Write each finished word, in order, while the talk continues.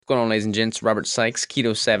Going on, ladies and gents? Robert Sykes,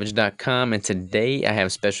 KetoSavage.com, and today I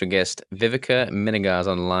have special guest Vivica Menegaz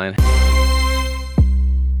on the line.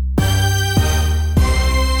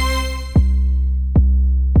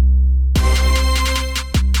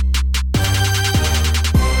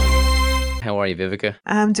 How are you, Vivica?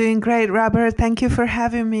 I'm doing great, Robert. Thank you for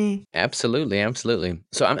having me. Absolutely, absolutely.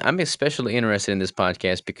 So I'm especially interested in this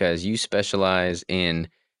podcast because you specialize in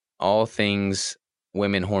all things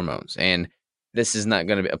women hormones, and this is not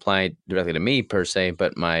going to apply directly to me per se,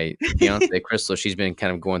 but my fiance Crystal, she's been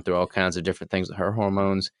kind of going through all kinds of different things with her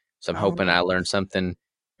hormones. So I'm hoping Oh, I learned something.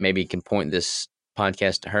 Maybe can point this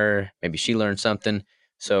podcast to her. Maybe she learned something.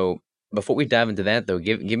 So before we dive into that, though,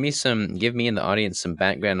 give me and the audience some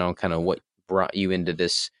background on kind of what brought you into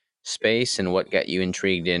this space and what got you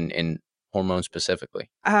intrigued in hormones specifically.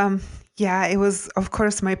 um, yeah, it was, of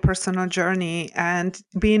course, my personal journey. And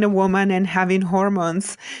being a woman and having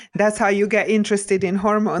hormones, that's how you get interested in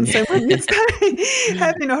hormones. Yeah. And when you start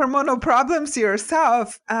having hormonal problems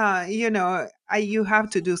yourself, you have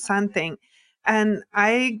to do something. And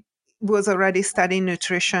I was already studying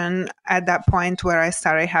nutrition at that point where I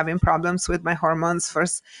started having problems with my hormones.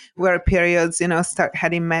 First were periods, start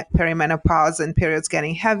having perimenopause and periods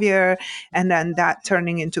getting heavier, and then that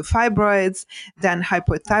turning into fibroids, then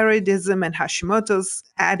hypothyroidism and Hashimoto's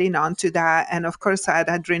adding on to that. And of course, I had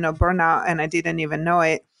adrenal burnout and I didn't even know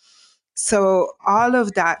it. So all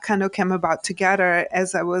of that kind of came about together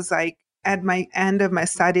as I was like at my end of my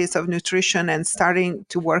studies of nutrition and starting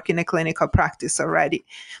to work in a clinical practice already.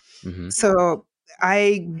 Hmm. So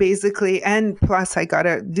I basically, and plus I got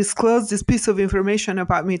to disclose this piece of information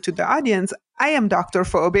about me to the audience. I am doctor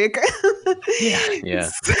phobic. Yeah,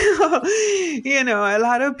 yeah. So, a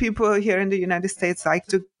lot of people here in the United States like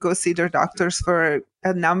to go see their doctors for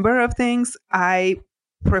a number of things. I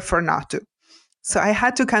prefer not to. So I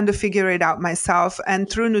had to kind of figure it out myself. And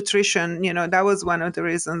through nutrition, that was one of the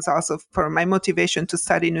reasons also for my motivation to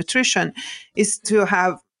study nutrition is to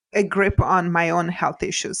have a grip on my own health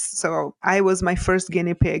issues. So I was my first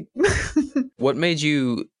guinea pig. What made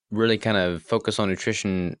you really kind of focus on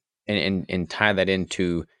nutrition and tie that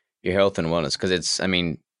into your health and wellness? Because I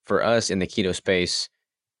mean, for us in the keto space,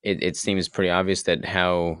 it seems pretty obvious that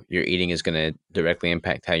how you're eating is going to directly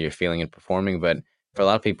impact how you're feeling and performing. But for a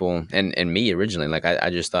lot of people, and me originally, like I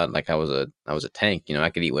just thought like I was a tank. I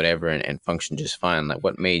could eat whatever and function just fine. Like,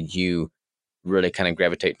 what made you really kind of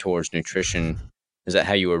gravitate towards nutrition? Is that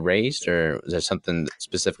how you were raised, or is there something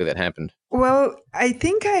specifically that happened? Well, I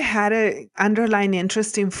think I had an underlying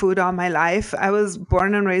interest in food all my life. I was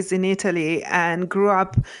born and raised in Italy and grew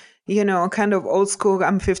up, kind of old school.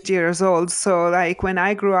 I'm 50 years old. So, like, when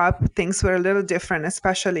I grew up, things were a little different,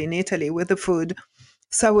 especially in Italy with the food.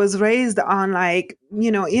 So, I was raised on, like,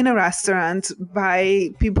 in a restaurant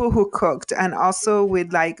by people who cooked and also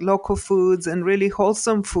with like local foods and really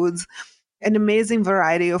wholesome foods, an amazing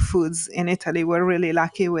variety of foods in Italy. We're really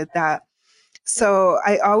lucky with that. So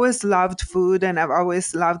I always loved food and I've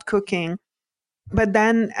always loved cooking. But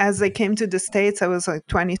then as I came to the States, I was like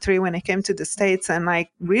 23 when I came to the States and like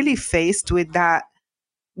really faced with that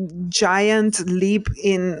giant leap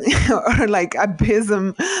in or like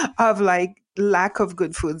abysm of like lack of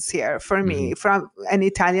good foods here for Hmm. me from an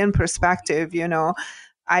Italian perspective,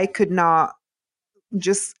 I could not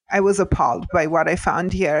I was appalled by what I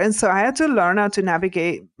found here. And so I had to learn how to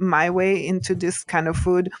navigate my way into this kind of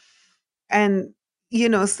food. And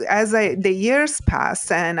as the years passed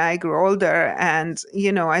and I grew older and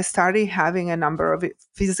I started having a number of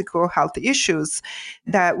physical health issues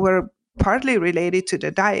that were partly related to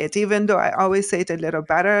the diet. Even though I always ate a little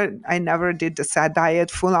better, I never did the sad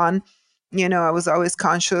diet full on. I was always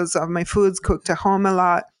conscious of my foods, cooked at home a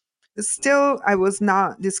lot. Still, I was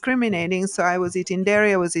not discriminating, so I was eating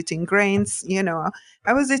dairy, I was eating grains,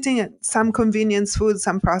 I was eating some convenience foods,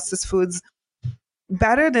 some processed foods,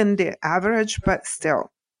 better than the average, but still.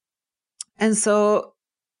 And so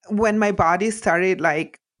when my body started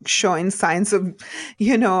like showing signs of,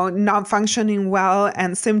 not functioning well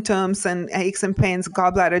and symptoms and aches and pains,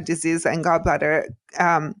 gallbladder disease and gallbladder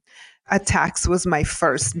attacks was my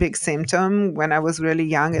first big symptom when I was really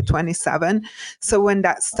young at 27. So when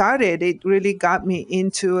that started, it really got me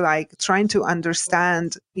into like trying to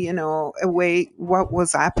understand, a way what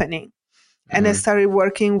was happening. And I Hmm. started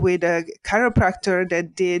working with a chiropractor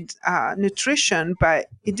that did nutrition, but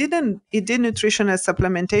it did nutrition as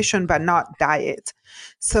supplementation, but not diet.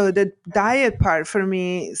 So the diet part for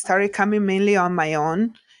me started coming mainly on my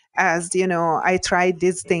own as, I tried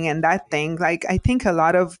this thing and that thing. Like, I think a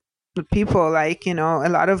lot of the people, like, a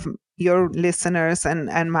lot of your listeners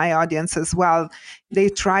and my audience as well, they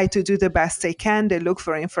try to do the best they can. They look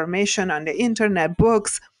for information on the internet,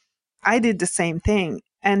 books, I did the same thing.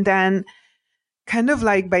 And then, kind of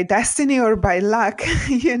like by destiny or by luck,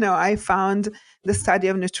 I found the study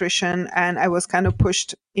of nutrition, and I was kind of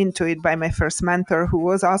pushed into it by my first mentor, who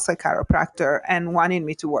was also a chiropractor and wanted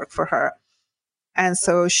me to work for her. And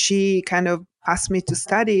so she kind of asked me to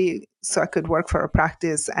study so I could work for a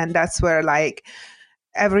practice. And that's where, like,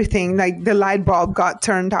 everything, like the light bulb got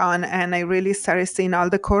turned on, and I really started seeing all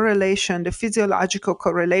the correlation, the physiological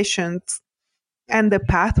correlations and the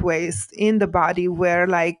pathways in the body where,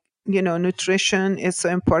 like, nutrition is so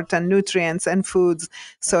important, nutrients and foods.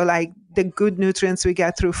 So, like, the good nutrients we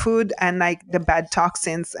get through food, and like the bad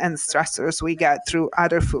toxins and stressors we get through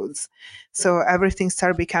other foods. So everything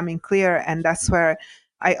started becoming clear. And that's where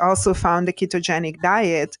I also found the ketogenic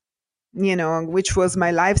diet, which was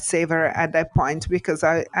my lifesaver at that point, because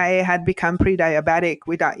I had become pre-diabetic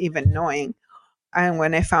without even knowing. And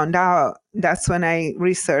when I found out, that's when I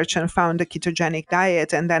researched and found the ketogenic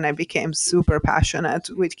diet. And then I became super passionate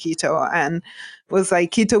with keto, and was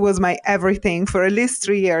like, keto was my everything for at least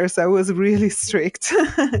 3 years. I was really strict.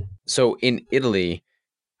 So in Italy,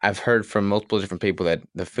 I've heard from multiple different people that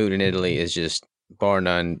the food in Italy is just bar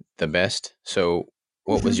none the best. So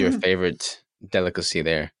what was your favorite delicacy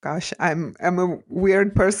there? Gosh, I'm a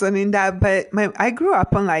weird person in that, but I grew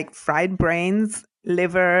up on like fried brains,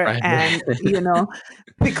 liver, Fried bread. and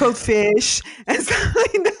pickled fish and stuff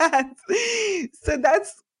like that. So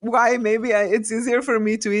that's why maybe it's easier for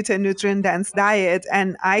me to eat a nutrient dense diet,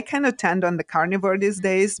 and I kind of tend on the carnivore these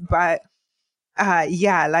days. But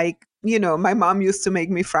yeah, like, my mom used to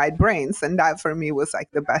make me fried brains, and that for me was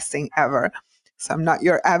like the best thing ever. So I'm not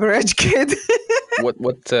your average kid. What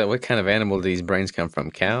kind of animal do these brains come from?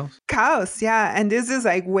 Cows? Cows, yeah. And this is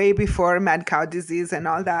like way before mad cow disease and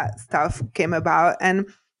all that stuff came about. And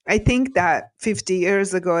I think that 50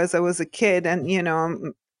 years ago, as I was a kid, and,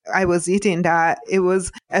 I was eating that, it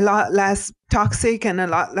was a lot less toxic and a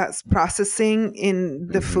lot less processing in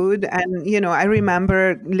the Hmm. food. And, I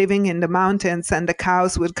remember living in the mountains, and the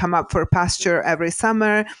cows would come up for pasture every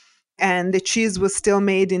summer, and the cheese was still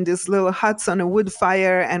made in these little huts on a wood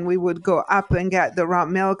fire, and we would go up and get the raw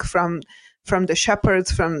milk from the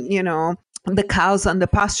shepherds, from the cows on the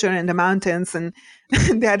pasture in the mountains. And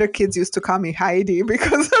the other kids used to call me Heidi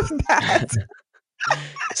because of that.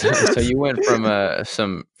 So you went from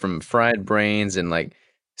from fried brains and like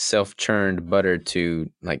self-churned butter to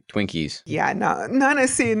like Twinkies. Yeah, no, not I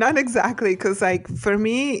see, not exactly, because like for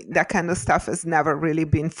me, that kind of stuff has never really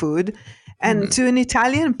been food. And Hmm. to an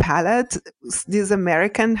Italian palate, these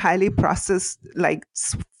American highly processed, like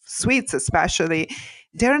sweets especially,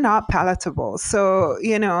 they're not palatable. So,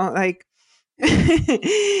 like,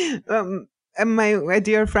 um, and my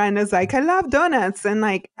dear friend is like, I love donuts. And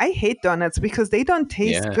like, I hate donuts because they don't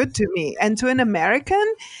taste Yeah, good to me. And to an American,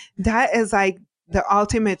 that is like the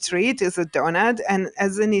ultimate treat is a donut. And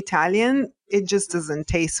as an Italian, it just doesn't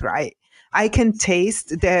taste right. I can taste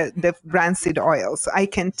the rancid oils. I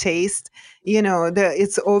can taste, the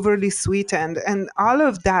it's overly sweetened, and all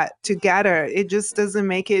of that together, it just doesn't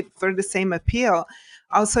make it for the same appeal.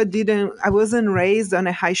 Also, didn't I wasn't raised on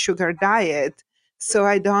a high sugar diet, so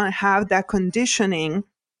I don't have that conditioning.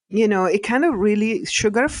 It kind of really,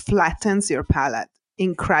 sugar flattens your palate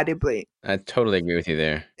incredibly. I totally agree with you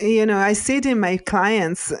there. I see it in my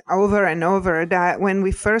clients over and over that when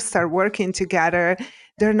we first start working together,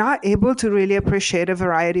 they're not able to really appreciate a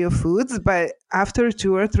variety of foods. But after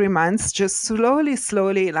 2 or 3 months, just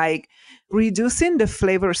slowly, like reducing the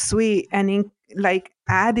flavor sweet, and like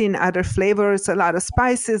adding other flavors, a lot of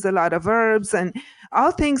spices, a lot of herbs, and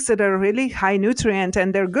all things that are really high nutrient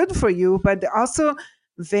and they're good for you, but they're also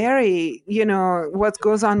very, what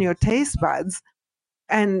goes on your taste buds,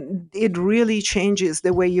 and it really changes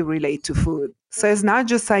the way you relate to food. So it's not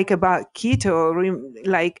just like about keto,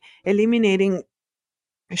 like eliminating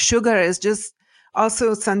sugar is just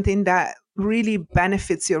also something that really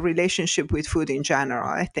benefits your relationship with food in general,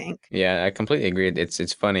 I think. Yeah, I completely agree.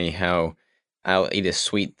 It's funny how I'll eat a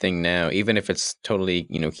sweet thing now, even if it's totally,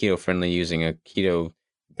 keto friendly using a keto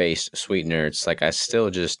based sweetener. It's like I still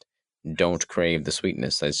just don't crave the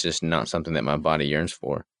sweetness. That's just not something that my body yearns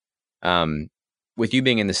for. Um, with you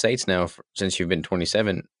being in the States now, since you've been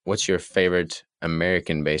 27, what's your favorite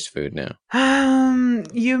American based food now?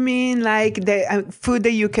 You mean like the food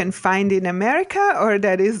that you can find in America, or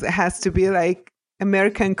that is has to be like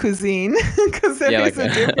American cuisine? Because there Yeah, is like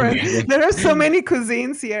a difference. American. There are so many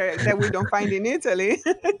cuisines here that we don't find in Italy.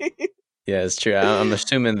 Yeah, it's true. I'm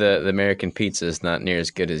assuming the American pizza is not near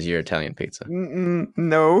as good as your Italian pizza. Mm-mm,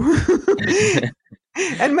 no.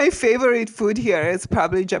 And my favorite food here is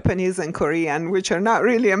probably Japanese and Korean, which are not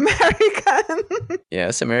really American. Yeah,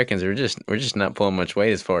 us Americans are we're just not pulling much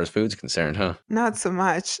weight as far as food's concerned, huh? Not so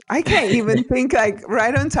much. I can't even think like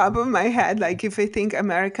right on top of my head, like if I think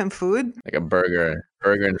American food, Like a burger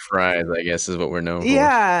and fries, I guess, is what we're known for.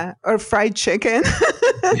 yeah, or fried chicken.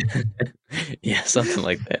 Yeah, something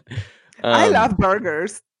like that. I Um, love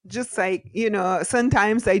burgers. Just like,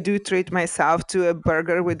 sometimes I do treat myself to a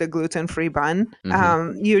burger with a gluten free bun.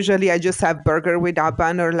 mhm. Usually I just have burger without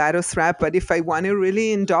bun or lettuce wrap, but if I want to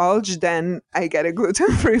really indulge, then I get a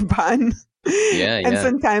gluten free bun. Yeah, And yeah.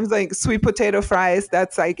 sometimes like sweet potato fries,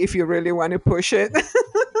 that's like if you really want to push it.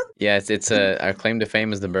 Yeah, it's our claim to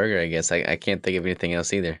fame is the burger, I guess. I can't think of anything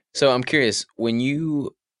else either. So I'm curious, when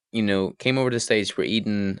you came over to the States, were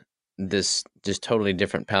eating this just totally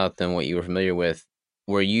different palate than what you were familiar with,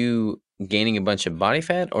 were you gaining a bunch of body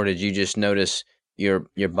fat, or did you just notice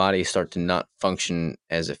your body start to not function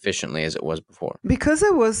as efficiently as it was before? Because I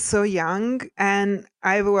was so young and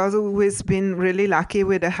I've always been really lucky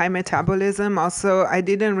with a high metabolism. Also, I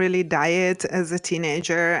didn't really diet as a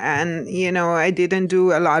teenager and, I didn't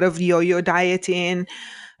do a lot of yo yo dieting.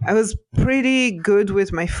 I was pretty good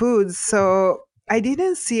with my food. So I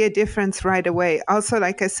didn't see a difference right away. Also,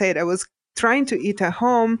 like I said, I was trying to eat at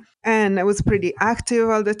home and I was pretty active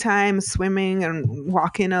all the time, swimming and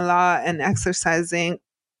walking a lot and exercising.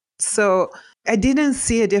 So I didn't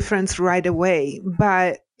see a difference right away,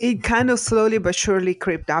 but it kind of slowly but surely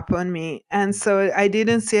crept up on me. And so I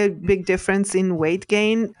didn't see a big difference in weight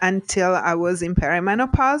gain until I was in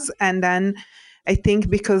perimenopause. And then I think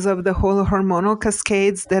because of the whole hormonal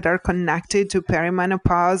cascades that are connected to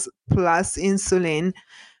perimenopause plus insulin,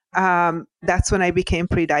 that's when I became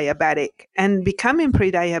pre diabetic. And becoming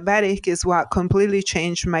pre diabetic is what completely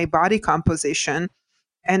changed my body composition,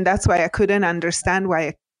 and that's why I couldn't understand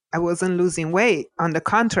why I wasn't losing weight. On the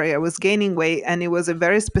contrary, I was gaining weight, and it was a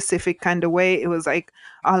very specific kind of weight. It was like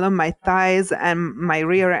all on my thighs and my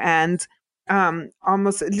rear end,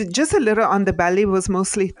 almost just a little on the belly was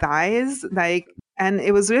mostly thighs, like. And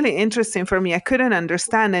it was really interesting for me. I couldn't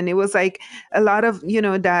understand, and it was like a lot of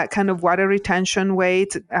that kind of water retention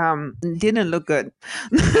weight didn't look good,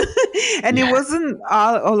 and it Yeah. wasn't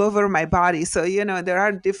all over my body. So there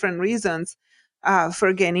are different reasons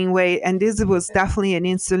for gaining weight. And this was definitely an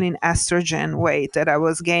insulin estrogen weight that I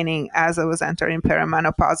was gaining as I was entering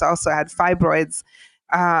perimenopause. I also had fibroids.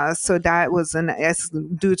 So that was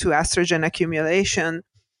due to estrogen accumulation.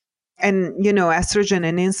 And, estrogen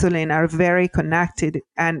and insulin are very connected.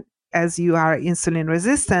 And as you are insulin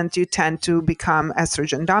resistant, you tend to become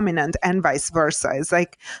estrogen dominant and vice versa. It's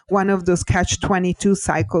like one of those catch 22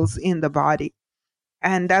 cycles in the body.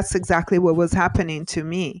 And that's exactly what was happening to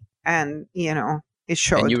me. And, it And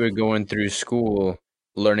showed. you were going through school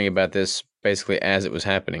learning about this basically as it was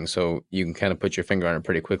happening, so you can kind of put your finger on it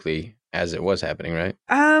pretty quickly as it was happening, right?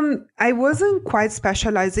 I wasn't quite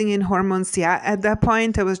specializing in hormones yet. At that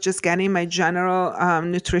point, I was just getting my general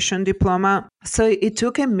nutrition diploma. So it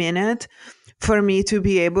took a minute for me to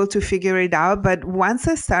be able to figure it out. But once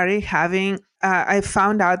I started I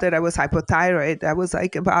found out that I was hypothyroid. That was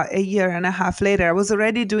like about a year and a half later. I was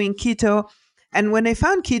already doing keto. And when I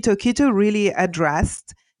found keto really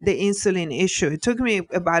addressed the insulin issue. It took me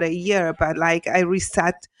about a year, but like I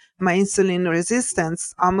reset my insulin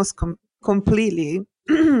resistance almost completely.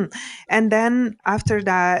 And then after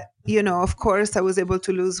that, of course, I was able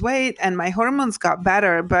to lose weight and my hormones got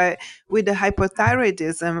better. But with the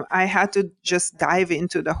hypothyroidism, I had to just dive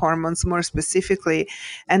into the hormones more specifically.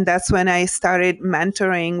 And that's when I started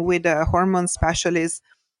mentoring with a hormone specialist,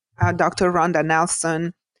 Dr. Rhonda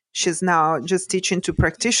Nelson. She's now just teaching to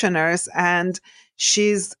practitioners, and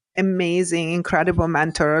she's amazing, incredible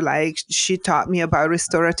mentor. Like she taught me about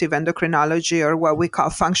restorative endocrinology, or what we call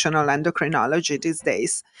functional endocrinology these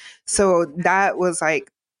days. So that was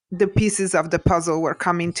like the pieces of the puzzle were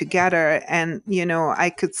coming together, and I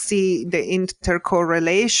could see the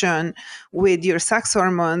intercorrelation with your sex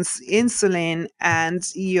hormones, insulin, and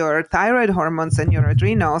your thyroid hormones and your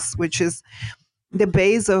adrenals, which is the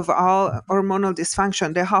base of all hormonal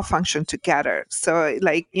dysfunction. They all function together. So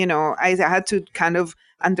like I had to kind of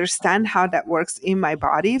understand how that works in my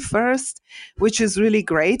body first, which is really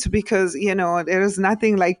great because there is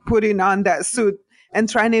nothing like putting on that suit and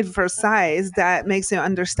trying it for size that makes you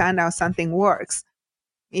understand how something works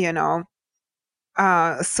you know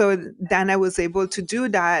so then I was able to do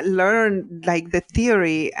that, learn like the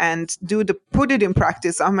theory and put it in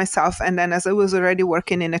practice on myself. And then as I was already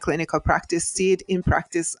working in a clinical practice, see it in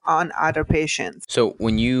practice on other patients. So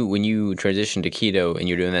when you transitioned to keto and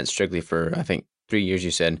you're doing that strictly for I think 3 years,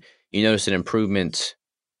 you said you noticed an improvement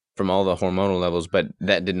from all the hormonal levels, but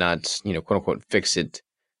that did not, quote unquote, fix it,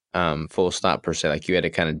 full stop per se. Like you had to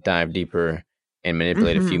kind of dive deeper and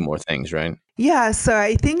manipulate a few Mhm. more things, right? Yeah, so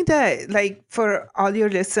I think that, like, for all your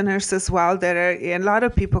listeners as well, there are a lot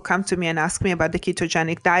of people come to me and ask me about the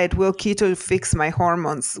ketogenic diet. Will keto fix my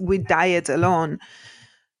hormones with diet alone?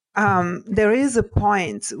 There is a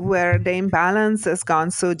point where the imbalance has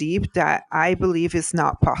gone so deep that I believe it's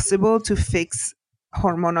not possible to fix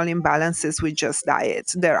hormonal imbalances with just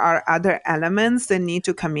diet. There are other elements that need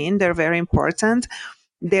to come in. They're very important.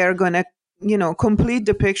 They're going to, complete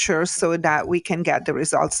the picture so that we can get the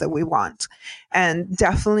results that we want. And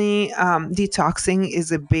definitely, detoxing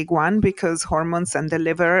is a big one because hormones and the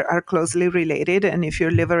liver are closely related. And if your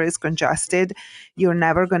liver is congested, you're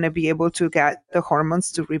never going to be able to get the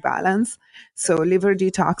hormones to rebalance. So liver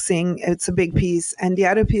detoxing, it's a big piece. And the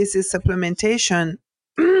other piece is supplementation.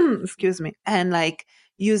 Excuse me. And like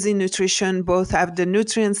using nutrition, both have the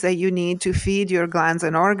nutrients that you need to feed your glands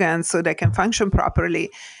and organs so they can function properly.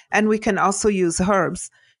 And we can also use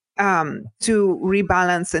herbs to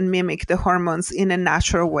rebalance and mimic the hormones in a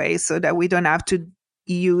natural way so that we don't have to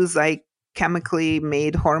use like chemically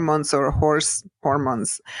made hormones or horse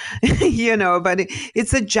hormones. But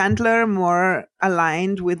it's a gentler, more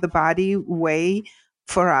aligned with the body way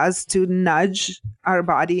for us to nudge our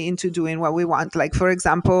body into doing what we want. Like, for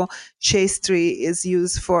example, chaste tree is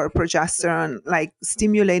used for progesterone, like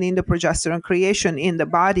stimulating the progesterone creation in the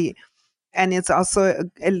body. And it's also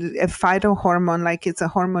a phytohormone, like it's a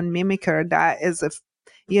hormone mimicker that is a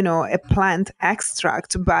plant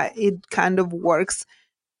extract, but it kind of works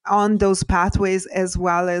on those pathways as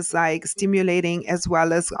well as like stimulating as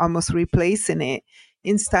well as almost replacing it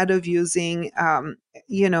instead of using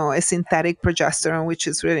a synthetic progesterone, which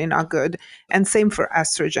is really not good. And same for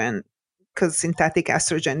estrogen, because synthetic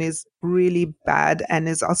estrogen is really bad and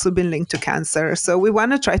has also been linked to cancer. So we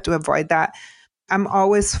want to try to avoid that. I'm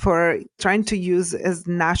always for trying to use as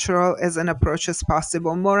natural as an approach as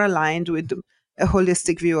possible, more aligned with a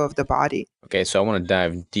holistic view of the body. Okay, so I want to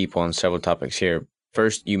dive deep on several topics here.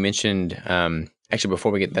 First, you mentioned, actually,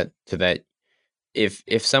 before we get to that,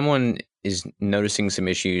 if someone is noticing some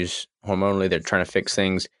issues hormonally, they're trying to fix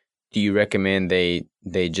things. Do you recommend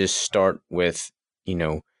they just start with, you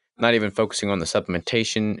know, not even focusing on the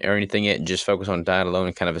supplementation or anything yet, just focus on diet alone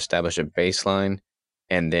and kind of establish a baseline,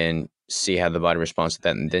 and then see how the body responds to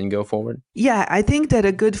that, and then go forward? Yeah, I think that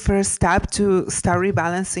a good first step to start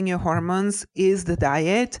rebalancing your hormones is the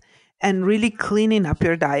diet and really cleaning up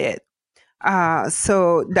your diet.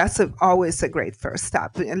 So that's always a great first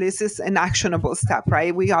step. And this is an actionable step,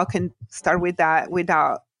 right? We all can start with that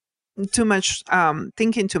without too much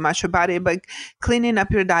thinking too much about it, but cleaning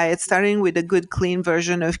up your diet, starting with a good clean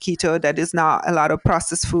version of keto that is not a lot of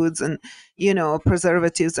processed foods and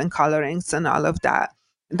preservatives and colorings and all of that.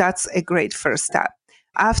 That's a great first step.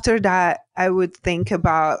 After that, I would think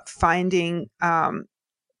about finding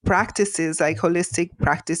practices like holistic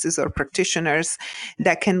practices or practitioners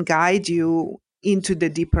that can guide you into the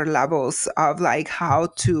deeper levels of like how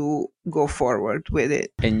to go forward with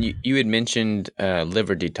it. And you had mentioned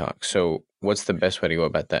liver detox. So what's the best way to go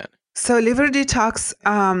about that? So liver detox,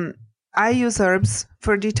 I use herbs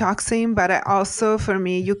for detoxing, but I also, for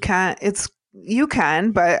me, you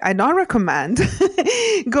can, but I don't recommend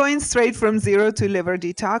going straight from zero to liver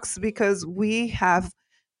detox because we have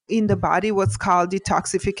in the body what's called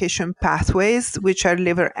detoxification pathways, which are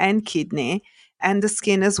liver and kidney, and the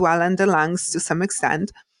skin as well, and the lungs to some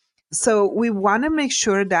extent. So we want to make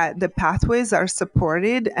sure that the pathways are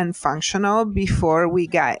supported and functional before we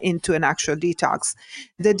get into an actual detox.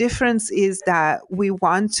 The difference is that we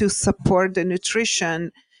want to support the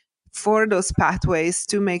nutrition for those pathways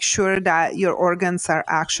to make sure that your organs are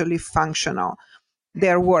actually functional.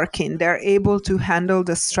 They're working, they're able to handle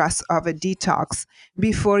the stress of a detox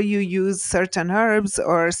before you use certain herbs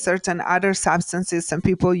or certain other substances. Some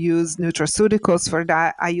people use nutraceuticals for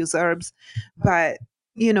that. I use herbs. But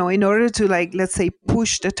in order to, like, let's say,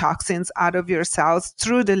 push the toxins out of your cells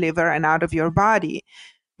through the liver and out of your body,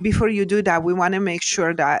 before you do that, we want to make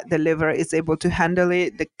sure that the liver is able to handle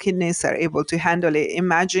it, the kidneys are able to handle it.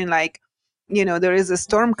 Imagine, like, there is a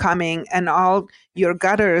storm coming and all your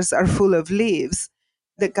gutters are full of leaves.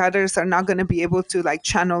 The gutters are not going to be able to like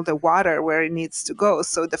channel the water where it needs to go.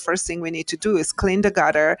 So the first thing we need to do is clean the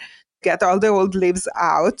gutter, get all the old leaves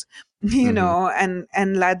out, Hmm.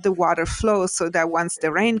 and let the water flow so that once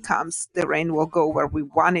the rain comes, the rain will go where we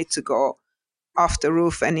want it to go, off the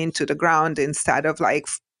roof and into the ground, instead of like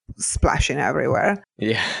splashing everywhere.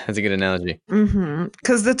 Yeah, that's a good analogy.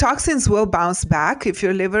 Because the toxins will bounce back if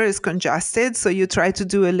your liver is congested. So you try to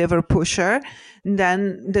do a liver pusher,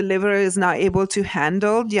 then the liver is not able to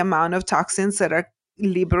handle the amount of toxins that are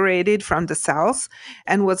liberated from the cells.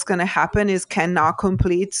 And what's going to happen is cannot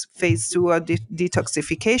complete phase two of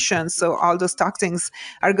detoxification. So all those toxins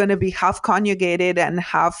are going to be half conjugated and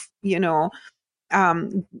half,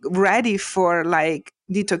 ready for like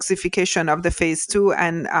detoxification of the phase two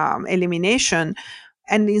and elimination.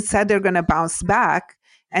 And instead, they're going to bounce back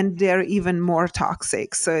and they're even more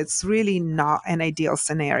toxic. So it's really not an ideal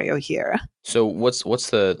scenario here. So what's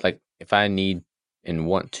the like if I need and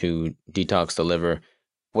want to detox the liver,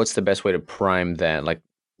 what's the best way to prime that? Like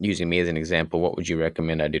using me as an example, what would you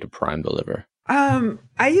recommend I do to prime the liver?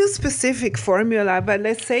 I use specific formula, but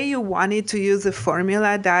let's say you wanted to use a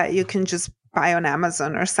formula that you can just buy on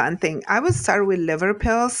Amazon or something. I would start with liver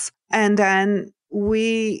pills, and then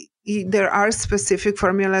there are specific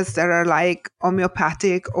formulas that are like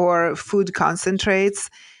homeopathic or food concentrates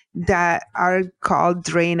that are called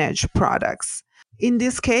drainage products. In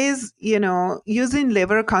this case, using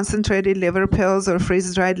liver concentrated liver pills or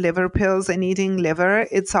freeze dried liver pills and eating liver,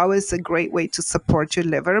 it's always a great way to support your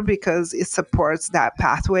liver because it supports that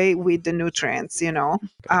pathway with the nutrients. Gotcha.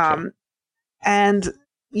 Um, and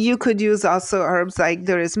you could use also herbs like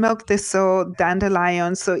there is milk thistle,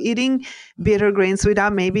 dandelion. So eating bitter greens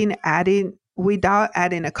without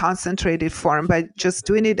adding a concentrated form, but just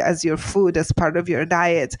doing it as your food, as part of your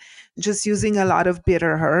diet, just using a lot of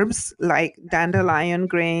bitter herbs like dandelion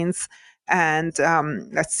greens and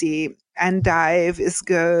let's see, endive is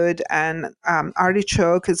good, and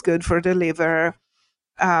artichoke is good for the liver.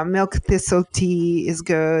 Milk thistle tea is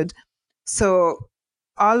good. So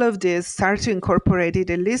all of this, start to incorporate it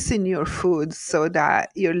at least in your food so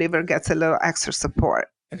that your liver gets a little extra support.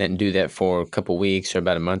 And then do that for a couple weeks or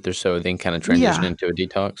about a month or so, then kind of transition Yeah. into a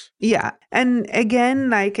detox. Yeah. And again,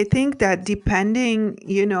 like I think that depending,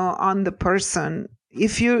 on the person,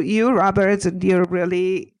 if Robert, you're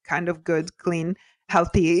really kind of good, clean,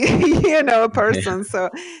 healthy, person. So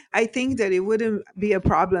I think that it wouldn't be a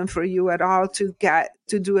problem for you at all to get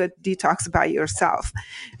to do a detox by yourself.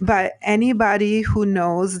 But anybody who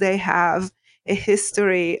knows they have a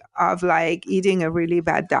history of like eating a really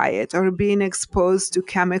bad diet or being exposed to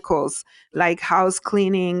chemicals like house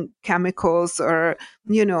cleaning chemicals or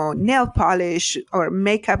nail polish or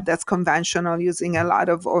makeup that's conventional using a lot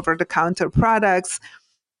of over the counter products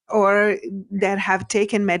or that have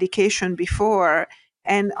taken medication before.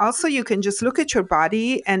 And also, you can just look at your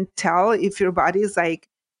body and tell if your body is like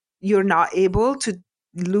you're not able to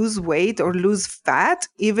lose weight or lose fat,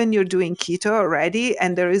 even you're doing keto already.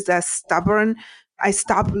 And there is that stubborn, I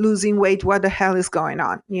stopped losing weight. What the hell is going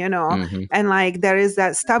on? Hmm. And like there is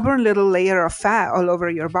that stubborn little layer of fat all over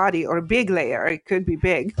your body or big layer. It could be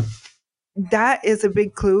big. That is a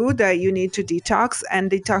big clue that you need to detox, and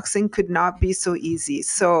detoxing could not be so easy.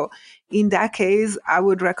 So in that case, I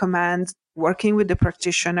would recommend working with the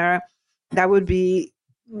practitioner. That would be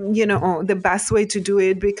the best way to do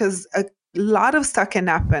it, because a lot of stuff can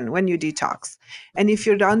happen when you detox, and if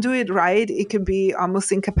you don't do it right, it can be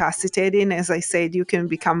almost incapacitating. As I said, you can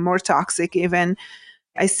become more toxic. Even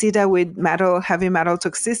I see that with heavy metal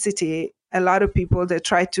toxicity. A lot of people that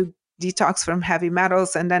try to detox from heavy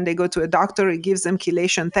metals and then they go to a doctor, it gives them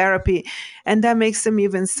chelation therapy, and that makes them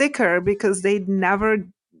even sicker because they never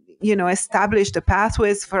established the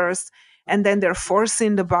pathways first, and then they're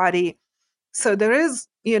forcing the body. So there is,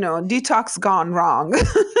 detox gone wrong.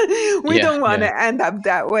 We Yeah, don't want yeah. to end up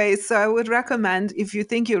that way. So I would recommend, if you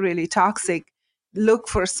think you're really toxic, look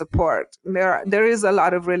for support. There is a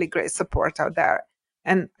lot of really great support out there.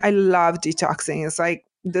 And I love detoxing. It's like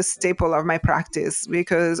the staple of my practice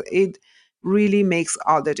because it really makes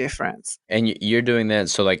all the difference. And you're doing that,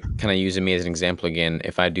 so, like, kinda using me as an example again,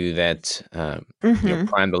 if I do that, Hmm.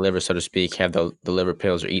 prime the liver, so to speak, have the liver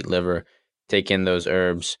pills or eat liver, take in those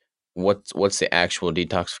herbs, what's the actual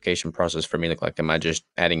detoxification process for me look like? Am I just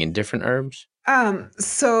adding in different herbs?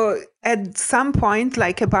 So at some point,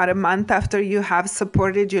 like about a month after you have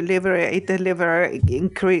supported your liver, ate the liver,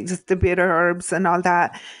 increased the bitter herbs and all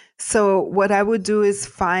that. So what I would do is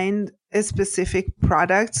find a specific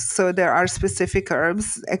product. So there are specific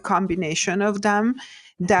herbs, a combination of them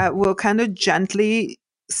that will kind of gently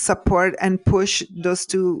support and push those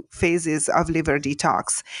two phases of liver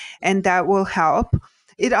detox. And that will help.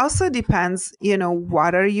 It also depends,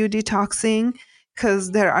 what are you detoxing?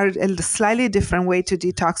 Because there are a slightly different way to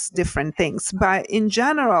detox different things. But in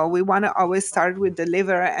general, we want to always start with the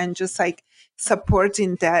liver and just like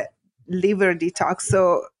supporting that liver detox.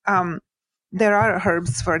 So there are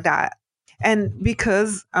herbs for that. And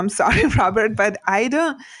because I'm sorry, Robert, but I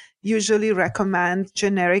don't usually recommend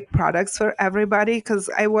generic products for everybody because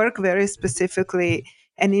I work very specifically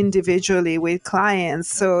and individually with clients.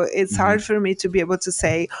 So it's Mhm. hard for me to be able to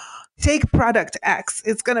say, take product X.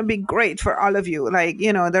 It's going to be great for all of you. Like,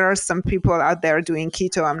 there are some people out there doing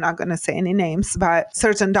keto. I'm not going to say any names, but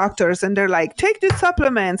certain doctors, and they're like, take these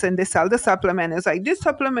supplements, and they sell the supplement. It's like, this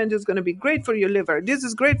supplement is going to be great for your liver. This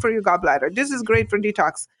is great for your gallbladder. This is great for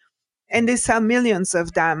detox. And they sell millions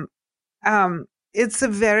of them. It's a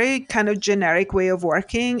very kind of generic way of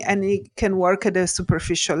working, and it can work at a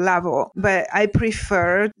superficial level, but I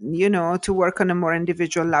prefer to work on a more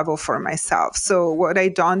individual level for myself. So what I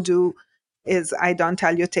don't do is I don't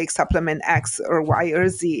tell you take supplement X or Y or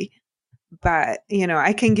Z, but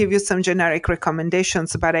I can give you some generic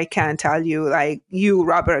recommendations, but I can't tell you, like, you,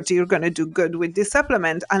 Robert, you're going to do good with this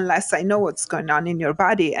supplement unless I know what's going on in your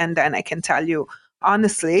body, and then I can tell you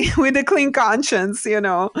honestly with a clean conscience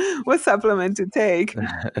what supplement to take.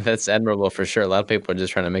 That's admirable for sure. A lot of people are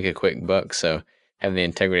just trying to make a quick buck, so having the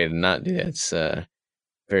integrity to not do that's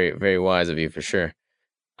very very wise of you for sure.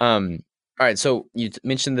 All right, so you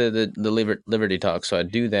mentioned the liver detox. So I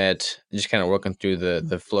do that, just kind of working through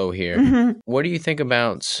the flow here. Mhm. What do you think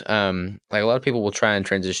about like a lot of people will try and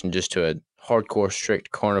transition just to a hardcore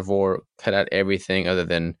strict carnivore, cut out everything other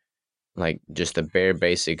than like just the bare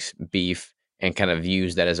basics beef, and kind of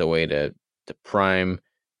use that as a way to prime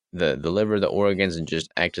the liver, the organs, and just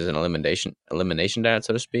act as an elimination diet,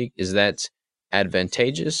 so to speak. Is that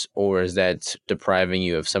advantageous, or is that depriving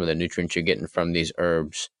you of some of the nutrients you're getting from these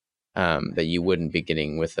herbs that you wouldn't be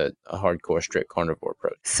getting with a hardcore strict carnivore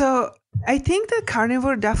approach? So I think that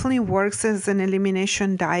carnivore definitely works as an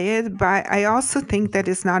elimination diet, but I also think that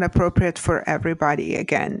it's not appropriate for everybody.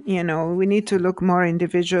 Again, we need to look more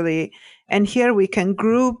individually. And here we can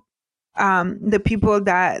group the people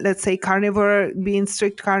that, let's say, carnivore, being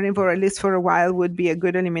strict carnivore, at least for a while, would be a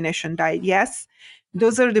good elimination diet. Yes,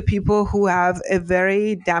 those are the people who have a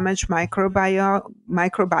very damaged microbiome.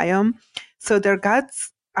 So their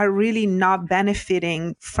guts are really not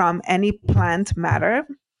benefiting from any plant matter.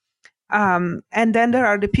 And then there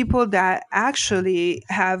are the people that actually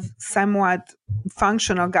have somewhat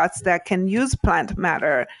functional guts that can use plant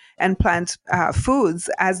matter and plant foods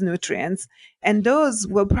as nutrients. And those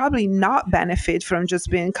will probably not benefit from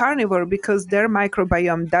just being carnivore because their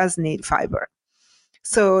microbiome does need fiber.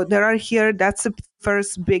 So there are here, that's the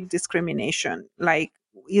first big discrimination. Like,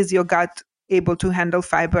 is your gut able to handle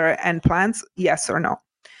fiber and plants? Yes or no?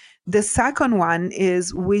 The second one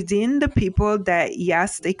is within the people that,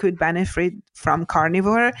 yes, they could benefit from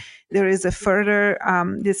carnivore. There is a further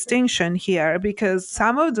distinction here because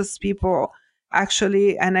some of those people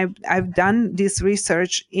actually, and I've done this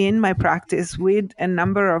research in my practice with a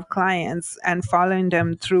number of clients and following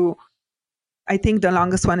them through. I think the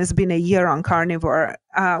longest one has been a year on carnivore.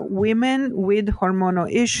 Women with hormonal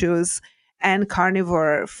issues and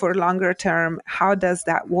carnivore for longer term, how does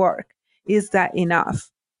that work? Is that enough?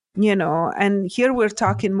 And here we're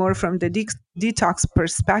talking more from the detox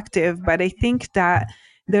perspective, but I think that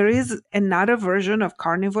there is another version of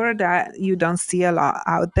carnivore that you don't see a lot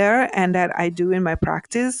out there and that I do in my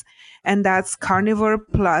practice, and that's carnivore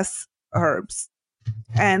plus herbs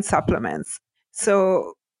and supplements.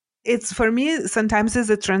 So it's, for me, sometimes it's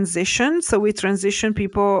a transition. So we transition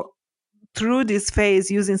people through this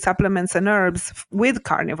phase using supplements and herbs with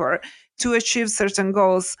carnivore to achieve certain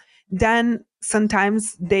goals. Then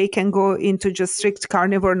sometimes they can go into just strict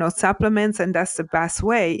carnivore, no supplements, and that's the best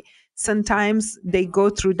way. Sometimes they go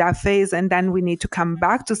through that phase and then we need to come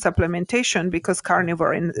back to supplementation because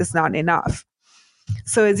carnivore is not enough.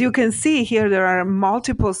 So as you can see here, there are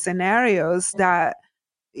multiple scenarios that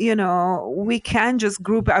we can just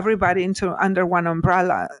group everybody into under one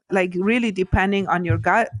umbrella, like really depending on your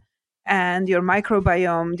gut and your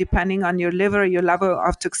microbiome, depending on your liver, your level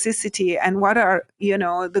of toxicity, and what are,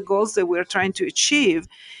 the goals that we're trying to achieve.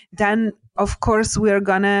 Then, of course, we're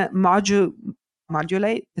going to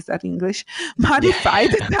modulate, is that English? Modify Yeah.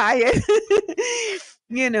 the diet,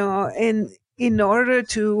 in order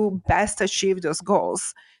to best achieve those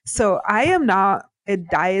goals. So I am not a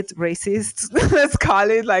diet racist, let's call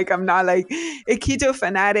it. Like, I'm not like a keto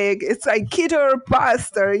fanatic. It's like keto or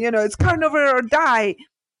bust, or it's carnivore or die.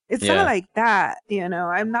 It's not Yeah. like that.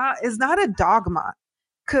 I'm not, it's not a dogma,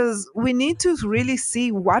 because we need to really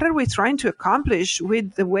see what are we trying to accomplish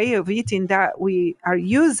with the way of eating that we are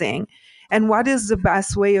using, and what is the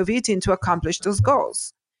best way of eating to accomplish those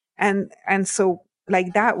goals. And so,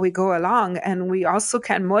 like that, we go along, and we also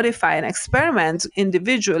can modify and experiment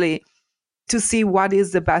individually to see what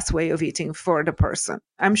is the best way of eating for the person.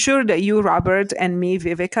 I'm sure that you, Robert, and me,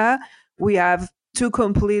 Vivica, we have two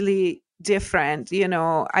completely different,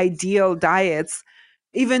 ideal diets,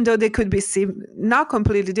 even though they could be not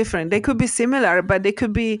completely different. They could be similar, but they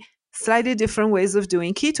could be slightly different ways of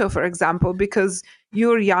doing keto, for example, because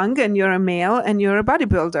you're young and you're a male and you're a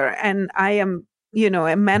bodybuilder, and I am, a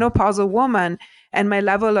menopausal woman, and my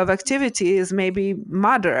level of activity is maybe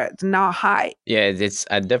moderate, not high. Yeah, it's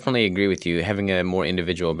I definitely agree with you. Having a more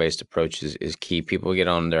individual based approach is key. People get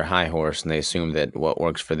on their high horse and they assume that what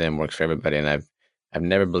works for them works for everybody. And I've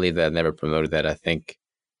never believed that, I've never promoted that. I think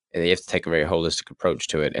you have to take a very holistic approach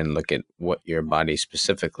to it and look at what your body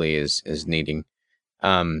specifically is needing.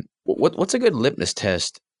 What's a good litmus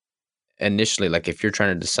test initially? Like if you're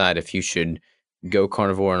trying to decide if you should go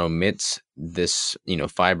carnivore and omit this,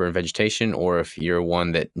 fiber and vegetation, or if you're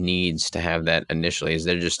one that needs to have that initially, is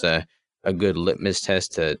there just a good litmus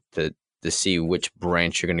test to see which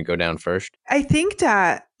branch you're going to go down first? I think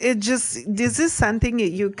that this is something that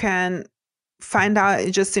you can find out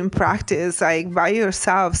just in practice, like by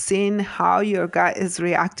yourself, seeing how your gut is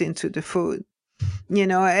reacting to the food.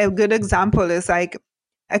 A good example is like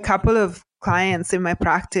a couple of clients in my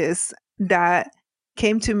practice that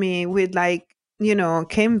came to me with like,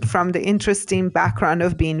 came from the interesting background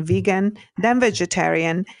of being vegan, then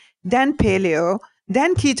vegetarian, then paleo,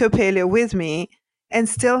 then keto paleo with me, and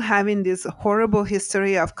still having this horrible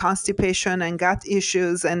history of constipation and gut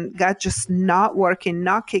issues and gut just not working,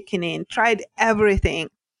 not kicking in, tried everything.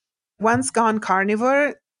 Once gone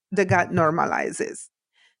carnivore, the gut normalizes.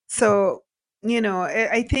 So,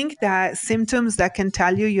 I think that symptoms that can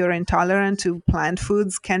tell you you're intolerant to plant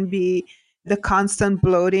foods can be the constant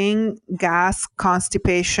bloating, gas,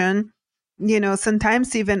 constipation,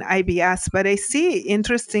 sometimes even IBS. But I see,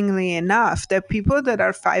 interestingly enough, that people that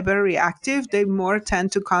are fiber reactive, they more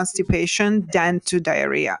tend to constipation than to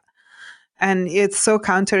diarrhea. And it's so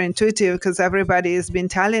counterintuitive because everybody has been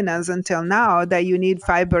telling us until now that you need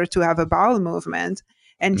fiber to have a bowel movement.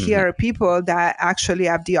 And Hmm. here are people that actually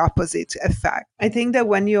have the opposite effect. I think that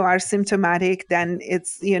when you are symptomatic, then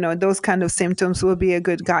it's, those kind of symptoms will be a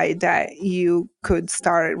good guide that you could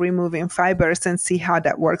start removing fibers and see how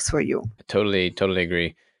that works for you. Totally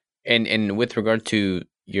agree. And with regard to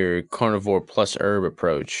your carnivore plus herb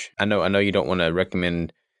approach, I know you don't want to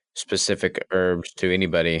recommend specific herbs to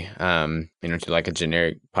anybody, to like a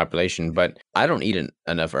generic population, but I don't eat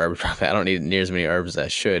enough herbs. Probably I don't eat near as many herbs as I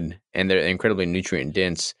should, and they're incredibly nutrient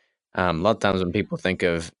dense. A lot of times when people think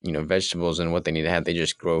of vegetables and what they need to have, they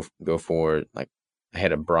just go for like a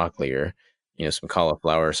head of broccoli or some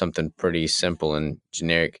cauliflower or something pretty simple and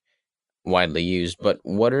generic, widely used. But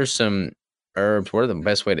what are some herbs? What are the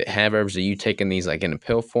best way to have herbs? Are you taking these like in a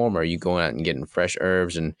pill form, or are you going out and getting fresh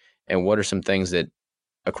herbs? And what are some things that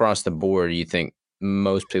across the board you think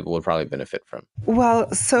most people would probably benefit from? Well,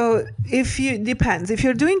 so if you depends. If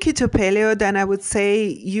you're doing keto paleo, then I would say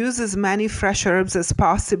use as many fresh herbs as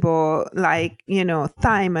possible, like,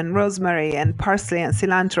 thyme and rosemary and parsley and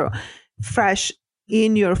cilantro, fresh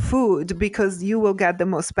in your food because you will get the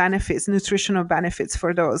most benefits, nutritional benefits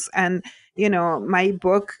for those. And, my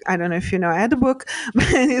book, I don't know if you know, I had a book, but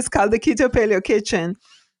it's called The Keto Paleo Kitchen,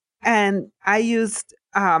 and I used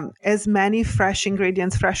as many fresh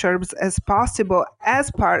ingredients, fresh herbs as possible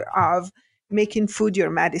as part of making food your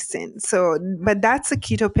medicine. So, but that's a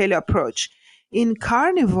keto paleo approach. In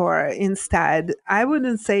carnivore, instead, I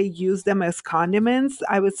wouldn't say use them as condiments.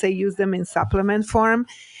 I would say use them in supplement form.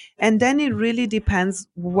 And then it really depends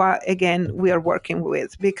what, again, we are working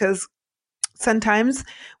with, because sometimes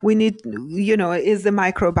we need, is the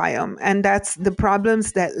microbiome, and that's the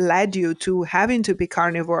problems that led you to having to be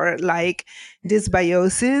carnivore, like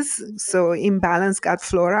dysbiosis, so imbalanced gut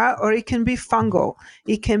flora, or it can be fungal,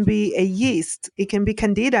 it can be a yeast, it can be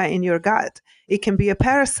candida in your gut, it can be a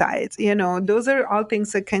parasite. Those are all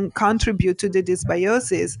things that can contribute to the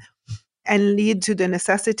dysbiosis and lead to the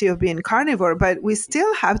necessity of being carnivore, but we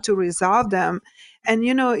still have to resolve them. And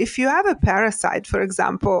if you have a parasite, for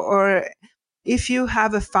example, or if you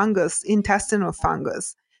have a fungus, intestinal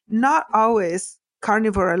fungus, not always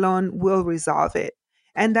carnivore alone will resolve it.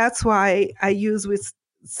 And that's why I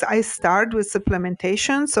start with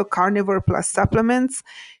supplementation, so carnivore plus supplements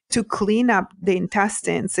to clean up the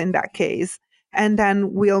intestines in that case. And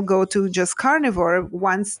then we'll go to just carnivore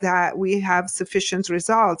once that we have sufficient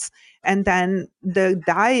results. And then the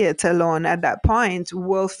diet alone at that point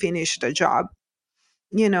will finish the job.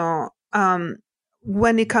 you know um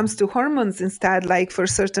when it comes to hormones, instead, like for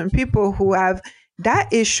certain people who have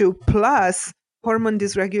that issue plus hormone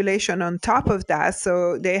dysregulation on top of that,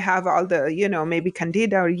 so they have all the, maybe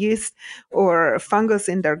candida or yeast or fungus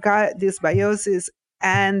in their gut, dysbiosis,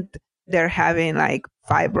 and they're having like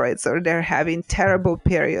fibroids, or they're having terrible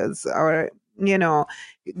periods, or, you know,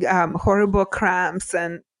 horrible cramps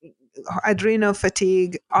and adrenal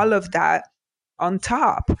fatigue, all of that on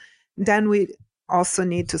top, then we also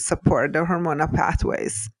need to support the hormonal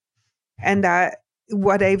pathways. And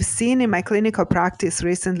what I've seen in my clinical practice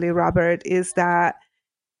recently, Robert, is that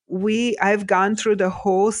I've gone through the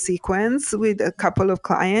whole sequence with a couple of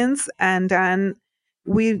clients, and then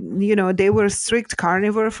they were strict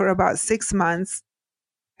carnivore for about 6 months.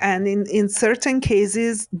 And in certain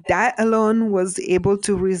cases, that alone was able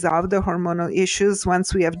to resolve the hormonal issues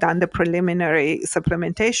once we have done the preliminary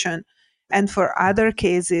supplementation. And for other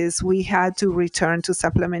cases, we had to return to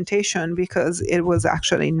supplementation because it was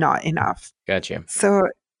actually not enough. Gotcha. So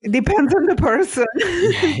it depends on the person.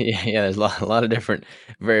 Yeah, yeah, yeah. There's a lot of different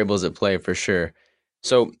variables at play for sure.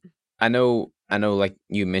 So I know, like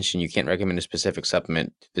you mentioned, you can't recommend a specific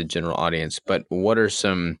supplement to the general audience, but what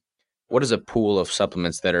is a pool of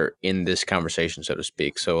supplements that are in this conversation, so to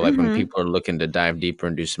speak? So, like when Mhm. people are looking to dive deeper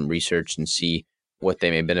and do some research and see what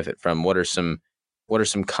they may benefit from, what are some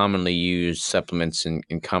commonly used supplements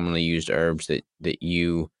and commonly used herbs that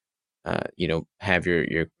you have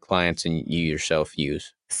your clients and you yourself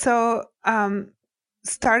use? So,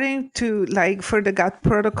 starting to like for the gut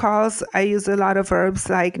protocols, I use a lot of herbs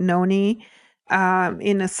like noni,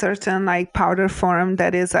 in a certain like powder form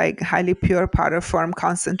that is like highly pure powder form,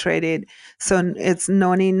 concentrated. So it's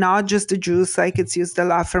noni, not just the juice, like it's used a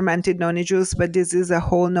lot fermented noni juice, but this is a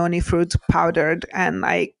whole noni fruit powdered and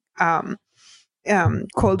like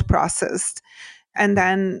cold processed. And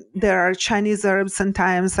then there are Chinese herbs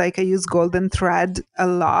sometimes, like I use golden thread a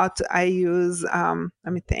lot. I use,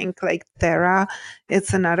 let me think, like Thera.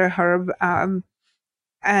 It's another herb.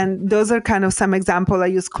 And those are kind of some example. I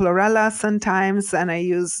use chlorella sometimes, and I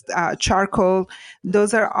use charcoal.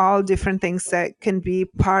 Those are all different things that can be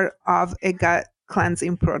part of a gut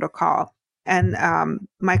cleansing protocol and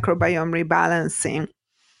microbiome rebalancing.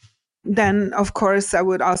 Then, of course, I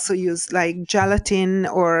would also use like gelatin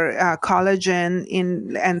or collagen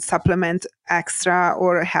in and supplement extra,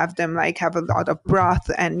 or have them like have a lot of broth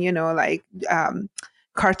and like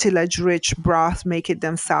cartilage rich broth, make it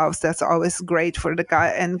themselves. That's always great for the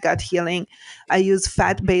gut and gut healing. I use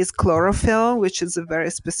fat based chlorophyll, which is a very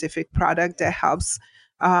specific product that helps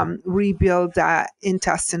rebuild that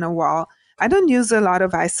intestinal wall. I don't use a lot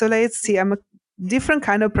of isolates. See, I'm a different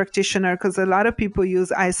kind of practitioner because a lot of people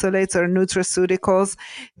use isolates or nutraceuticals,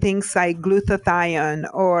 things like glutathione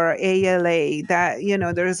or ALA, that,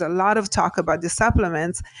 there's a lot of talk about the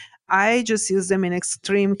supplements. I just use them in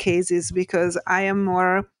extreme cases because I am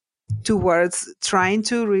more towards trying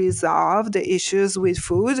to resolve the issues with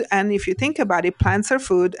food. And if you think about it, plants are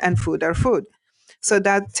food and food are food. So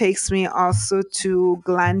that takes me also to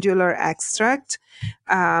glandular extract.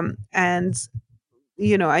 And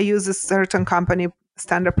I use a certain company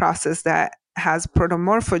standard process that has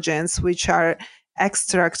protomorphogens, which are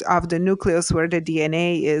extract of the nucleus where the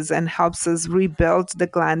DNA is, and helps us rebuild the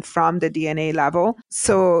gland from the DNA level.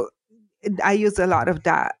 So I use a lot of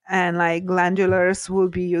that. And like glandulars will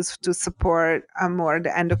be used to support more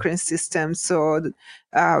the endocrine system. So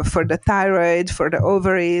for the thyroid, for the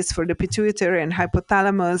ovaries, for the pituitary and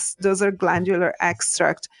hypothalamus, those are glandular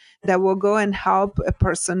extract that will go and help a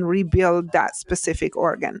person rebuild that specific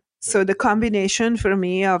organ. So the combination for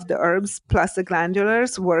me of the herbs plus the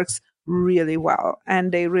glandulars works really well,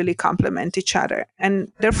 and they really complement each other.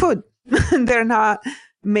 And they're food. They're not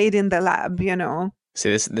made in the lab.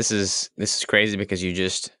 See, this is crazy because you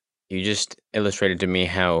just illustrated to me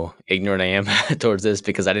how ignorant I am towards this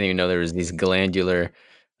because I didn't even know there was these glandular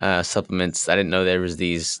supplements. I didn't know there was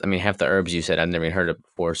these. I mean, half the herbs you said I've never even heard of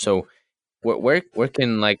before. So where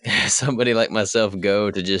can like somebody like myself go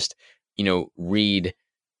to just read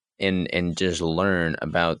and just learn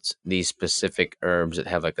about these specific herbs that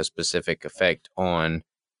have like a specific effect on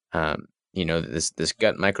this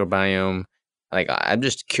gut microbiome? Like I'm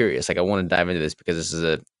just curious, like I want to dive into this because this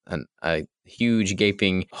is a huge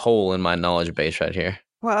gaping hole in my knowledge base right here.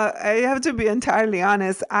 Well, I have to be entirely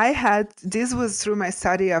honest. This was through my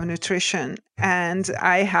study of nutrition, and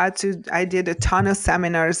I did a ton of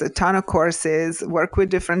seminars, a ton of courses, work with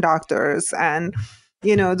different doctors. And,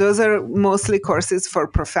 those are mostly courses for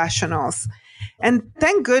professionals. And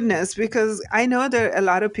thank goodness, because I know that a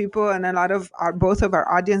lot of people and a lot of both of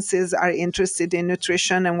our audiences are interested in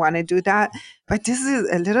nutrition and want to do that. But this is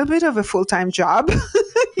a little bit of a full time job,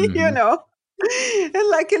 you Hmm. know. And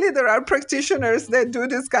luckily, there are practitioners that do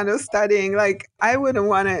this kind of studying. Like, I wouldn't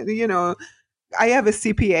want to, I have a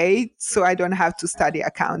CPA, so I don't have to study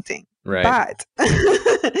accounting. Right. But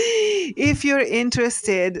if you're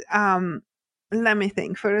interested, Let me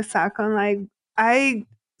think for a second. Like, I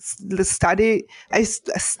study,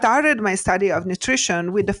 started my study of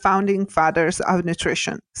nutrition with the founding fathers of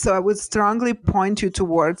nutrition. So I would strongly point you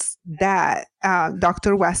towards that.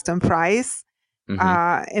 Dr. Weston Price, Hmm.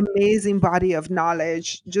 amazing body of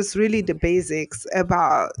knowledge, just really the basics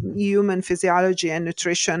about human physiology and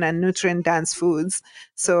nutrition and nutrient dense foods.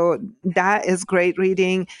 So that is great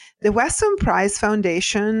reading. The Weston Price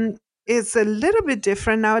Foundation is a little bit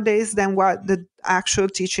different nowadays than what the actual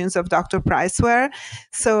teachings of Dr. Price were.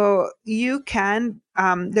 So you can,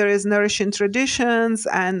 there is Nourishing Traditions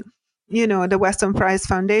and, the Weston Price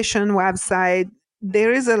Foundation website.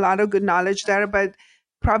 There is a lot of good knowledge there, but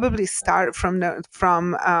probably start from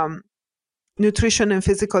Nutrition and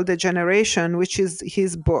Physical Degeneration, which is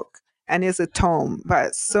his book and is a tome,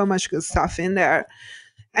 but so much good stuff in there.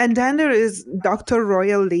 And then there is Dr.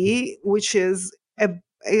 Royal Lee, which is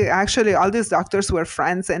actually all these doctors were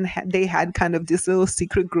friends and they had kind of this little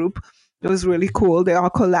secret group. It was really cool. They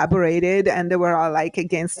all collaborated and they were all like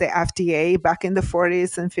against the FDA back in the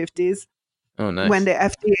 40s and 50s Oh, when nice. the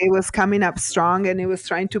FDA was coming up strong and it was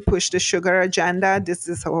trying to push the sugar agenda. This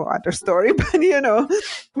is a whole other story, but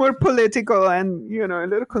more political and a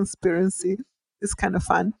little conspiracy. It's kind of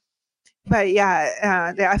fun. But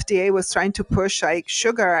yeah, the FDA was trying to push like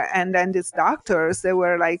sugar, and then these doctors they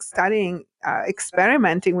were like studying,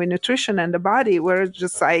 experimenting with nutrition and the body were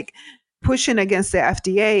just like pushing against the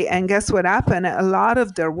FDA. And guess what happened? A lot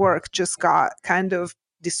of their work just got kind of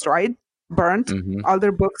destroyed, burnt. Hmm. All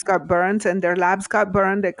their books got burnt, and their labs got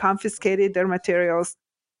burned. They confiscated their materials.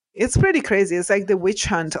 It's pretty crazy. It's like the witch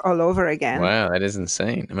hunt all over again. Wow, that is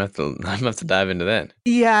insane. I'm gonna have to dive into that.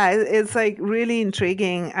 Yeah, it's like really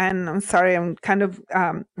intriguing. And I'm sorry, I'm kind of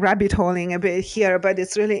rabbit holing a bit here, but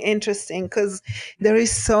it's really interesting because there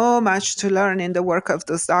is so much to learn in the work of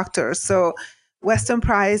those doctors. So, Weston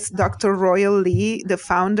Price, Dr. Royal Lee, the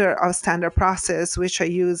founder of Standard Process, which I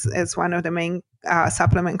use as one of the main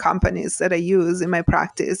supplement companies that I use in my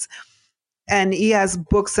practice, and he has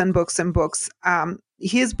books and books and books.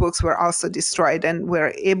 His books were also destroyed and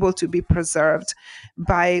were able to be preserved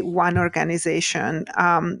by one organization,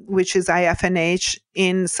 which is IFNH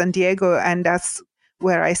in San Diego, and that's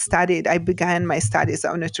where I studied. I began my studies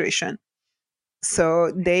of nutrition.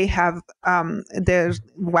 So they have their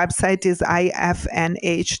website is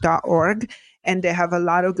ifnh.org, and they have a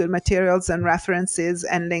lot of good materials and references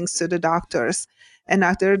and links to the doctors. And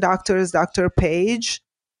after doctor is Dr. Page,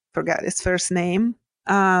 forget his first name.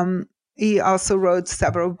 He also wrote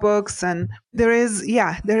several books, and there is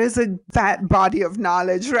a fat body of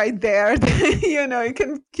knowledge right there. It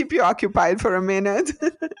can keep you occupied for a minute.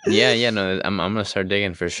 Yeah, yeah, no, I'm gonna start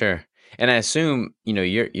digging for sure. And I assume,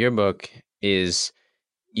 your book is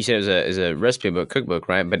you said it was a recipe book, cookbook,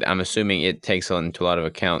 right? But I'm assuming it takes into a lot of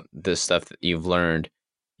account the stuff that you've learned,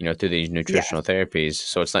 through these nutritional Yes. therapies.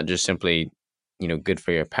 So it's not just simply, good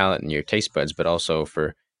for your palate and your taste buds, but also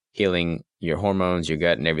for healing your hormones, your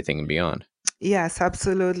gut, and everything and beyond. Yes,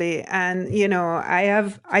 absolutely. And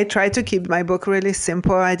I try to keep my book really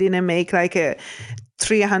simple. I didn't make like a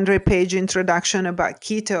 300-page introduction about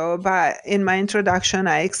keto, but in my introduction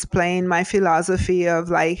I explain my philosophy of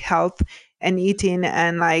like health and eating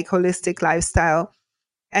and like holistic lifestyle.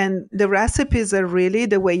 And the recipes are really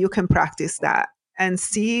the way you can practice that and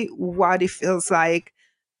see what it feels like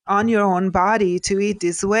on your own body to eat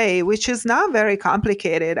this way, which is not very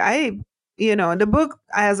complicated. The book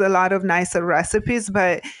has a lot of nicer recipes,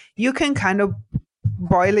 but you can kind of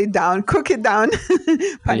boil it down, cook it down,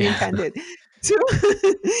 pun Yeah. intended,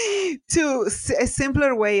 to a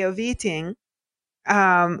simpler way of eating,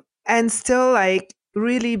 and still like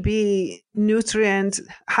really be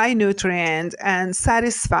high nutrient and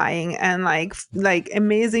satisfying and like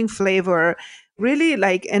amazing flavor, really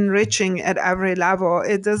like enriching at every level.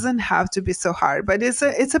 It doesn't have to be so hard, but it's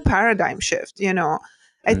a paradigm shift.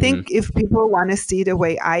 I Hmm. think if people want to see the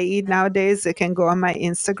way I eat nowadays, they can go on my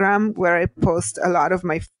Instagram where I post a lot of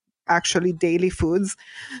my actually daily foods,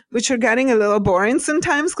 which are getting a little boring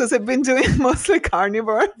sometimes because I've been doing mostly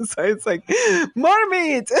carnivore. So it's like more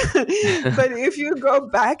meat. But if you go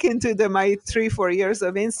back into my 3-4 years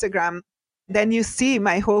of Instagram, then you see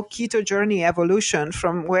my whole keto journey evolution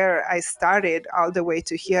from where I started all the way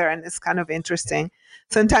to here. And it's kind of interesting.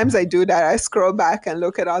 Sometimes I do that. I scroll back and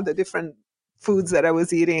look at all the different foods that I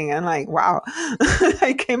was eating and like, wow,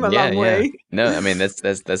 I came a Yeah, long yeah. way. No, I mean that's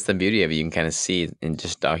the beauty of it. You can kind of see and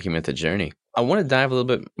just document the journey. I want to dive a little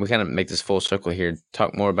bit. We kind of make this full circle here.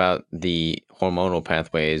 Talk more about the hormonal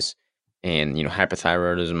pathways and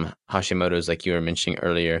hyperthyroidism, Hashimoto's, like you were mentioning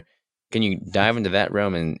earlier. Can you dive into that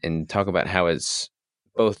realm and talk about how it's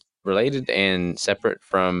both related and separate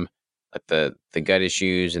from like the gut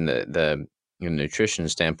issues and the nutrition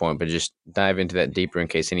standpoint, but just dive into that deeper in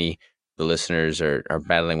case any of the listeners are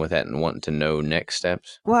battling with that and wanting to know next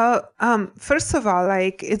steps. Well, first of all,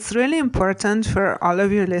 like it's really important for all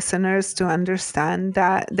of your listeners to understand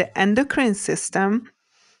that the endocrine system,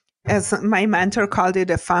 as my mentor called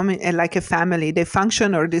it, a family, like a family, they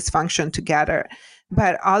function or dysfunction together.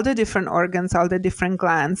 But all the different organs, all the different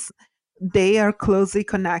glands, they are closely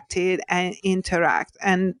connected and interact.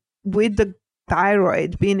 And with the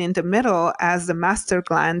thyroid being in the middle as the master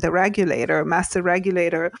gland, the regulator, master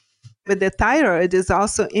regulator, but the thyroid is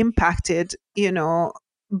also impacted,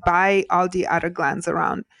 by all the other glands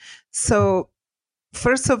around. So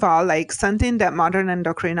first of all, like something that modern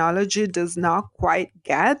endocrinology does not quite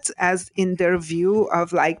get, as in their view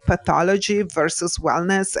of like pathology versus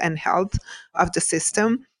wellness and health of the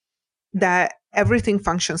system, that everything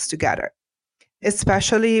functions together.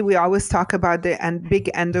 Especially, we always talk about the big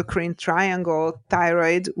endocrine triangle,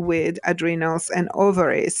 thyroid with adrenals and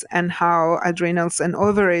ovaries, and how adrenals and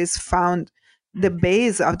ovaries found the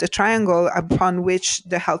base of the triangle upon which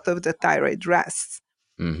the health of the thyroid rests.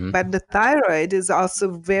 Mm-hmm. But the thyroid is also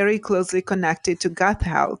very closely connected to gut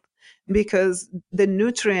health, because the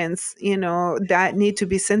nutrients, that need to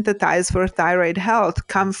be synthesized for thyroid health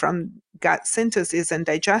come from gut synthesis and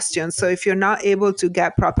digestion. So if you're not able to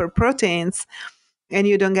get proper proteins and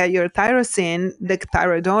you don't get your tyrosine, the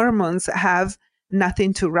thyroid hormones have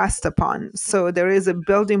nothing to rest upon. So there is a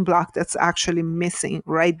building block that's actually missing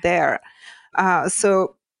right there.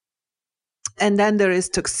 So and then there is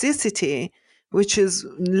toxicity, which is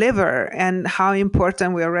liver, and how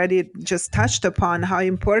important, we already just touched upon how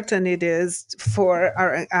important it is for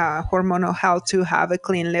our hormonal health to have a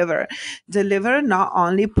clean liver. The liver not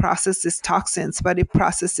only processes toxins, but it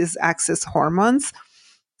processes excess hormones.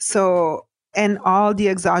 So, and all the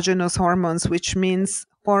exogenous hormones, which means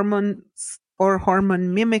hormones or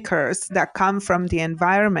hormone mimickers that come from the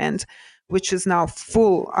environment, which is now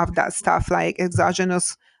full of that stuff, like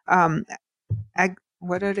exogenous um,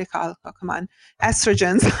 what are they called? Oh, come on.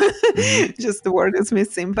 Estrogens. Mm-hmm. Just the word is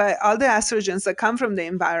missing. But all the estrogens that come from the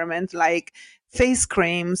environment, like face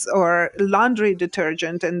creams or laundry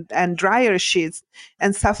detergent and dryer sheets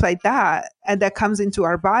and stuff like that, and that comes into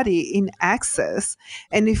our body in excess.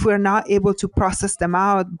 And if we're not able to process them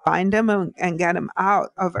out, bind them and get them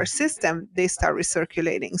out of our system, they start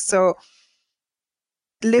recirculating. So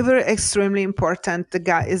liver extremely important, the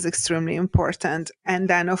gut is extremely important, and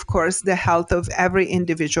then of course the health of every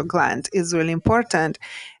individual gland is really important.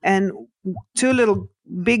 And two little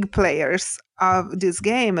big players of this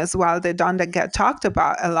game as well, they don't get talked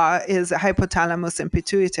about a lot, is hypothalamus and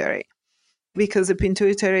pituitary, because the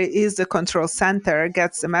pituitary is the control center,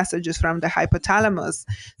 gets the messages from the hypothalamus.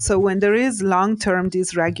 So when there is long-term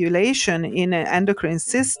dysregulation in an endocrine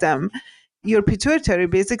system, your pituitary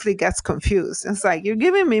basically gets confused. It's like, you're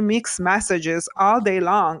giving me mixed messages all day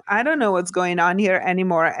long. I don't know what's going on here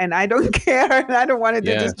anymore, and I don't care, and I don't want to do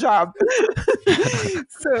Yeah. this job.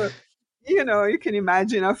 So, you can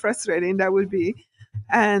imagine how frustrating that would be.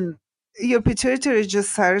 And your pituitary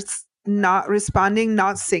just starts not responding,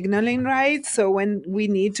 not signaling right. So when we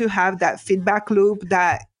need to have that feedback loop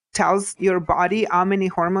that tells your body how many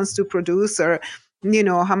hormones to produce, or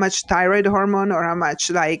how much thyroid hormone, or how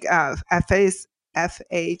much like FH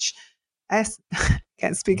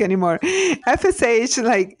can't speak anymore. FSH,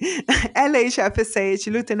 like LH, FSH,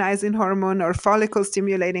 luteinizing hormone, or follicle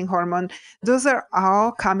stimulating hormone, those are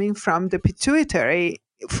all coming from the pituitary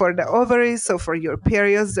for the ovaries. So for your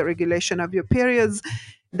periods, the regulation of your periods,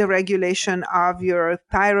 the regulation of your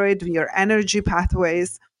thyroid, your energy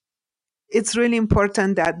pathways. It's really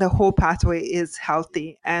important that the whole pathway is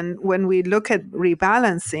healthy. And when we look at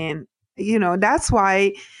rebalancing,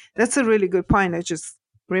 that's a really good point. I just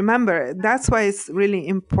remember that's why it's really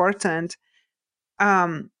important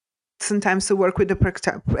um, sometimes to work with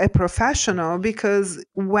a professional, because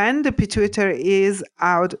when the pituitary is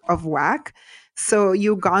out of whack, so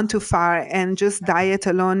you've gone too far, and just diet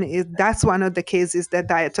alone that's one of the cases that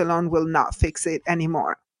diet alone will not fix it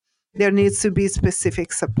anymore. There needs to be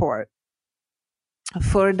specific support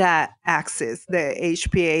for that axis, the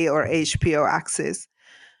HPA or HPO axis.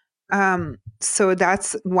 So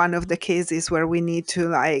that's one of the cases where we need to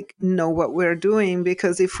like know what we're doing,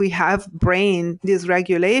 because if we have brain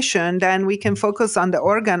dysregulation, then we can focus on the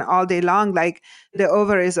organ all day long, like the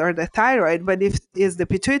ovaries or the thyroid. But if it's the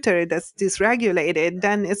pituitary that's dysregulated,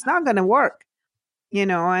 then it's not going to work,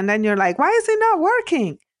 and then you're like, why is it not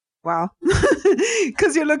working? Well,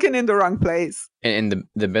 because you're looking in the wrong place. And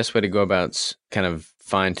the best way to go about kind of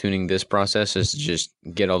fine tuning this process is to just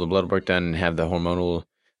get all the blood work done and have the hormonal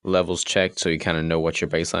levels checked so you kind of know what your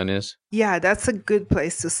baseline is? Yeah, that's a good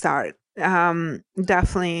place to start.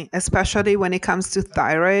 Definitely, especially when it comes to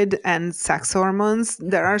thyroid and sex hormones,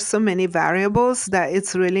 there are so many variables that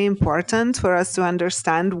it's really important for us to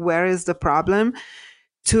understand where is the problem,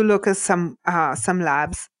 to look at some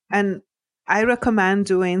labs. And I recommend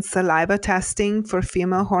doing saliva testing for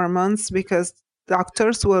female hormones because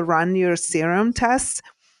doctors will run your serum test,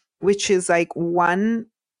 which is like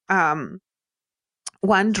um,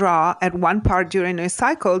 one draw at one part during a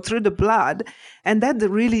cycle through the blood, and that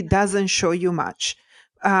really doesn't show you much.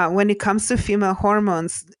 When it comes to female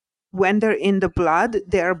hormones, when they're in the blood,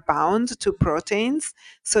 they're bound to proteins,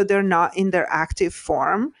 so they're not in their active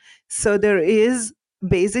form. So there is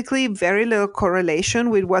basically very little correlation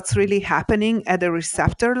with what's really happening at the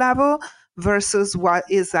receptor level versus what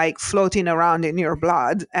is like floating around in your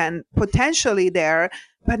blood and potentially there,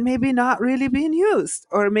 but maybe not really being used,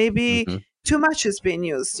 or maybe Hmm. too much is being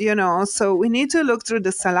used, So we need to look through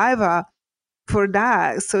the saliva for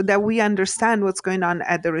that so that we understand what's going on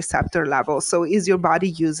at the receptor level. So is your body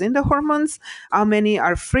using the hormones? How many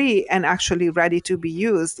are free and actually ready to be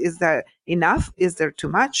used? Is there enough? Is there too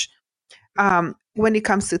much? When it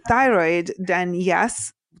comes to thyroid, then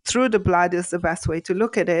yes, through the blood is the best way to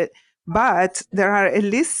look at it. But there are at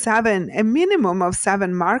least seven, a minimum of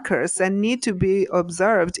seven markers that need to be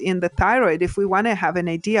observed in the thyroid if we want to have an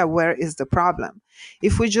idea where is the problem.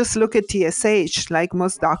 If we just look at TSH, like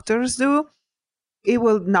most doctors do, it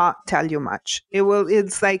will not tell you much.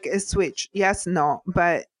 It's like a switch. Yes, no.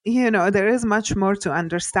 But there is much more to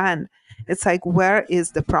understand. It's like, where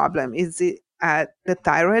is the problem? Is it at the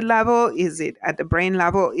thyroid level? Is it at the brain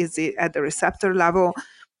level? Is it at the receptor level?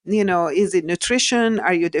 Is it nutrition?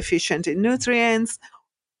 Are you deficient in nutrients?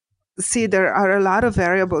 See, there are a lot of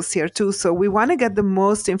variables here too. So we want to get the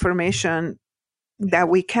most information that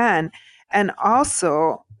we can. And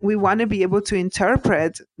also, we want to be able to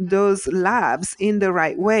interpret those labs in the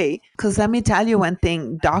right way. Because let me tell you one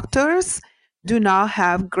thing, doctors do not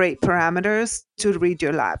have great parameters to read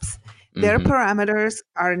your labs. Their Hmm. parameters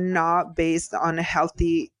are not based on a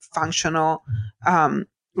healthy, functional um,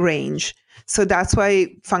 range. So that's why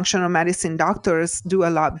functional medicine doctors do a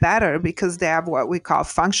lot better because they have what we call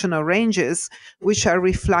functional ranges, which are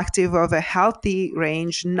reflective of a healthy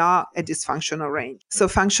range, not a dysfunctional range. So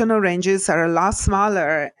functional ranges are a lot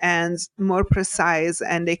smaller and more precise,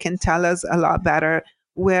 and they can tell us a lot better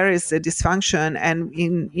where is the dysfunction and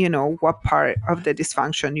in what part of the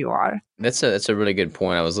dysfunction you are. That's a really good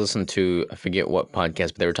point. I was listening to, I forget what podcast,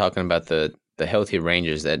 but they were talking about the healthy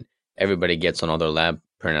ranges that everybody gets on all their lab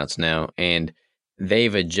printouts now, and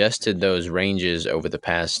they've adjusted those ranges over the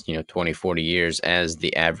past 20, 40 years as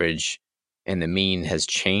the average and the mean has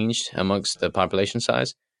changed amongst the population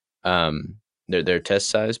size, um, their test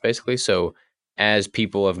size basically. So as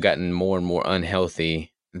people have gotten more and more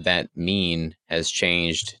unhealthy, that mean has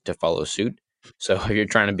changed to follow suit. So if you're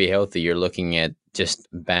trying to be healthy, you're looking at just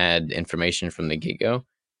bad information from the get go.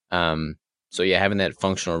 Um, so yeah, having that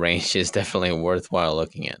functional range is definitely worthwhile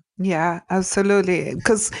looking at. Yeah, absolutely.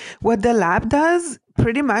 Because what the lab does,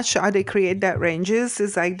 pretty much how they create that ranges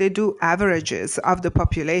is like they do averages of the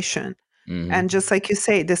population. Hmm. And just like you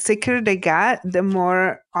say, the sicker they get, the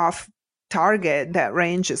more off target that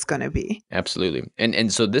range is going to be. Absolutely,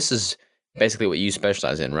 and so this is basically what you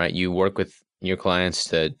specialize in, right? You work with your clients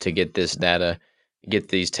to get this data, get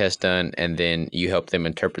these tests done, and then you help them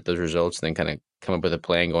interpret those results, and then kind of come up with a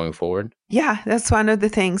plan going forward. Yeah, that's one of the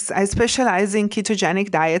things. I specialize in ketogenic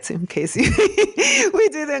diets in case we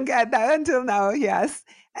didn't get that until now, yes.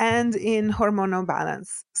 And in hormonal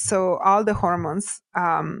balance. So all the hormones,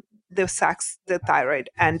 the sex, the thyroid,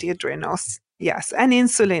 and the adrenals. Yes, and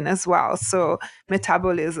insulin as well. So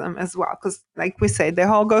metabolism as well. Because like we say, they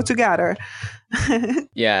all go together.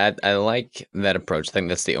 Yeah, I like that approach. I think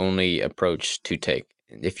that's the only approach to take.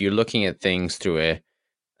 If you're looking at things through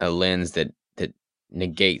a lens that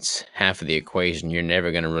negates half of the equation, you're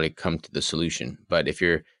never going to really come to the solution. But if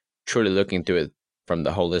you're truly looking through it from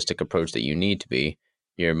the holistic approach that you need to be,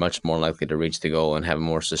 you're much more likely to reach the goal and have a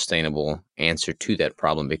more sustainable answer to that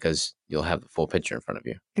problem because you'll have the full picture in front of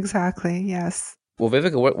you. Exactly. Yes. Well,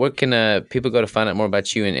 Vivica, where can people go to find out more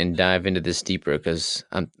about you and dive into this deeper? Because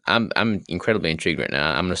I'm incredibly intrigued right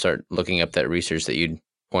now. I'm gonna start looking up that research that you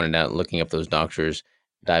pointed out, looking up those doctors,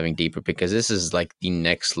 diving deeper because this is like the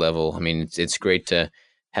next level. I mean, it's great to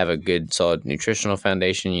have a good solid nutritional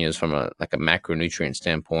foundation. It's from a like a macronutrient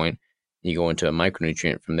standpoint. You go into a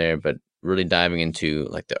micronutrient from there, but really diving into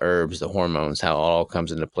like the herbs, the hormones, how it all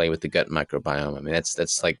comes into play with the gut microbiome. I mean,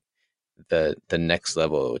 that's like the next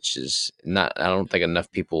level, which is not I don't think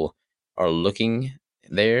enough people are looking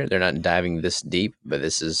there. They're not diving this deep, but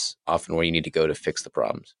this is often where you need to go to fix the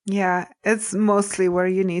problems. Yeah, it's mostly where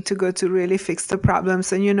you need to go to really fix the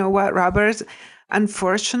problems. And you know what, Robert?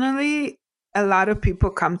 Unfortunately, a lot of people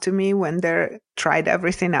come to me when they're tried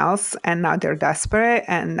everything else and now they're desperate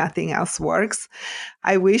and nothing else works.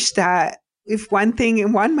 I wish that if one thing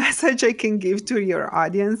and one message I can give to your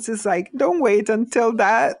audience is like, don't wait until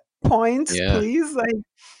that point, Yeah, please. Like,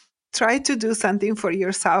 try to do something for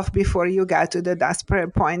yourself before you get to the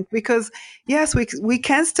desperate point, because yes, we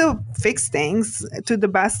can still fix things to the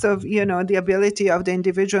best of the ability of the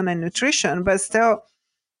individual and nutrition, but still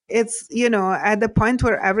it's at the point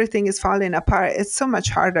where everything is falling apart, it's so much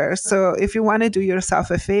harder. So if you want to do yourself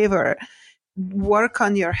a favor, work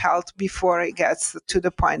on your health before it gets to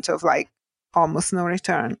the point of like almost no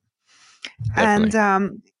return. And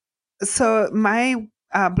definitely. so my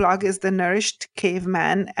blog is the Nourished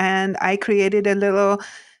Caveman, and I created a little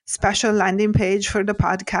special landing page for the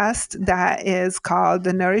podcast that is called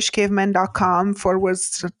the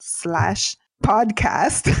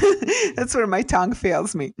nourishedcaveman.com/podcast. That's where my tongue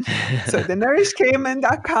fails me. So the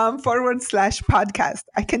nourishedcaveman.com/podcast.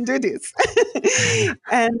 I can do this.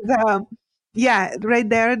 And yeah, right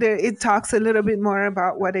there, it talks a little bit more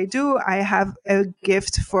about what I do. I have a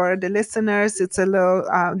gift for the listeners. It's a little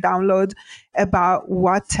download about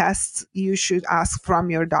what tests you should ask from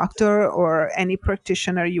your doctor or any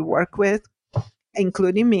practitioner you work with,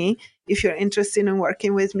 including me. If you're interested in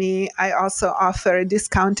working with me, I also offer a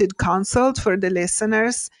discounted consult for the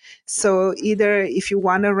listeners. So either if you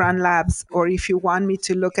want to run labs or if you want me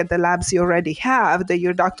to look at the labs you already have that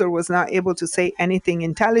your doctor was not able to say anything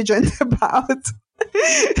intelligent about,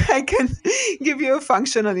 I can give you a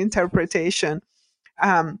functional interpretation.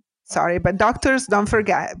 Sorry, but doctors, don't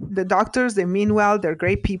forget, the doctors, they mean well, they're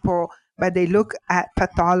great people, but they look at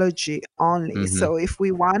pathology only. Hmm. So if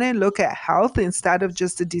we want to look at health instead of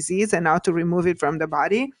just the disease and how to remove it from the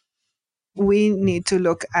body, we need to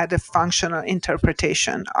look at a functional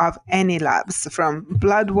interpretation of any labs, from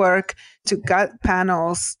blood work to gut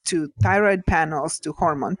panels to thyroid panels to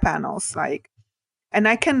hormone panels. Like, and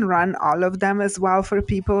I can run all of them as well for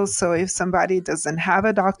people. So if somebody doesn't have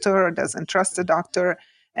a doctor or doesn't trust a doctor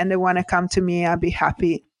and they want to come to me, I'll be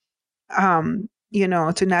happy, to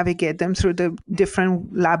navigate them through the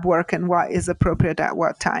different lab work and what is appropriate at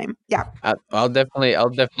what time. Yeah, I'll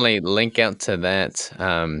definitely link out to that,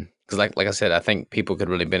 because like I said, I think people could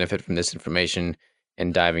really benefit from this information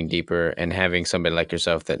and diving deeper and having somebody like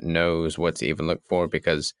yourself that knows what to even look for.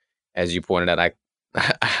 Because as you pointed out, I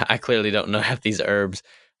I clearly don't know half these herbs,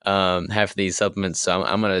 half these supplements. So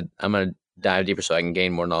I'm gonna dive deeper so I can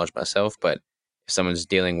gain more knowledge myself. But if someone's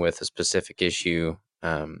dealing with a specific issue,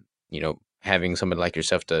 having somebody like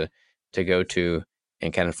yourself to go to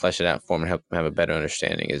and kind of flesh it out for them and help them have a better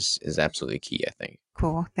understanding is absolutely key, I think.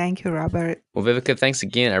 cool. Thank you, Robert. Well, Vivica, thanks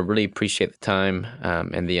again. I really appreciate the time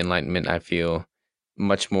and the enlightenment. I feel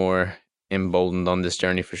much more emboldened on this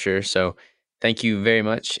journey for sure. So thank you very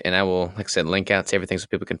much. And I will, like I said, link out to everything so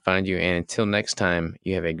people can find you. And until next time,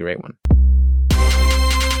 you have a great one.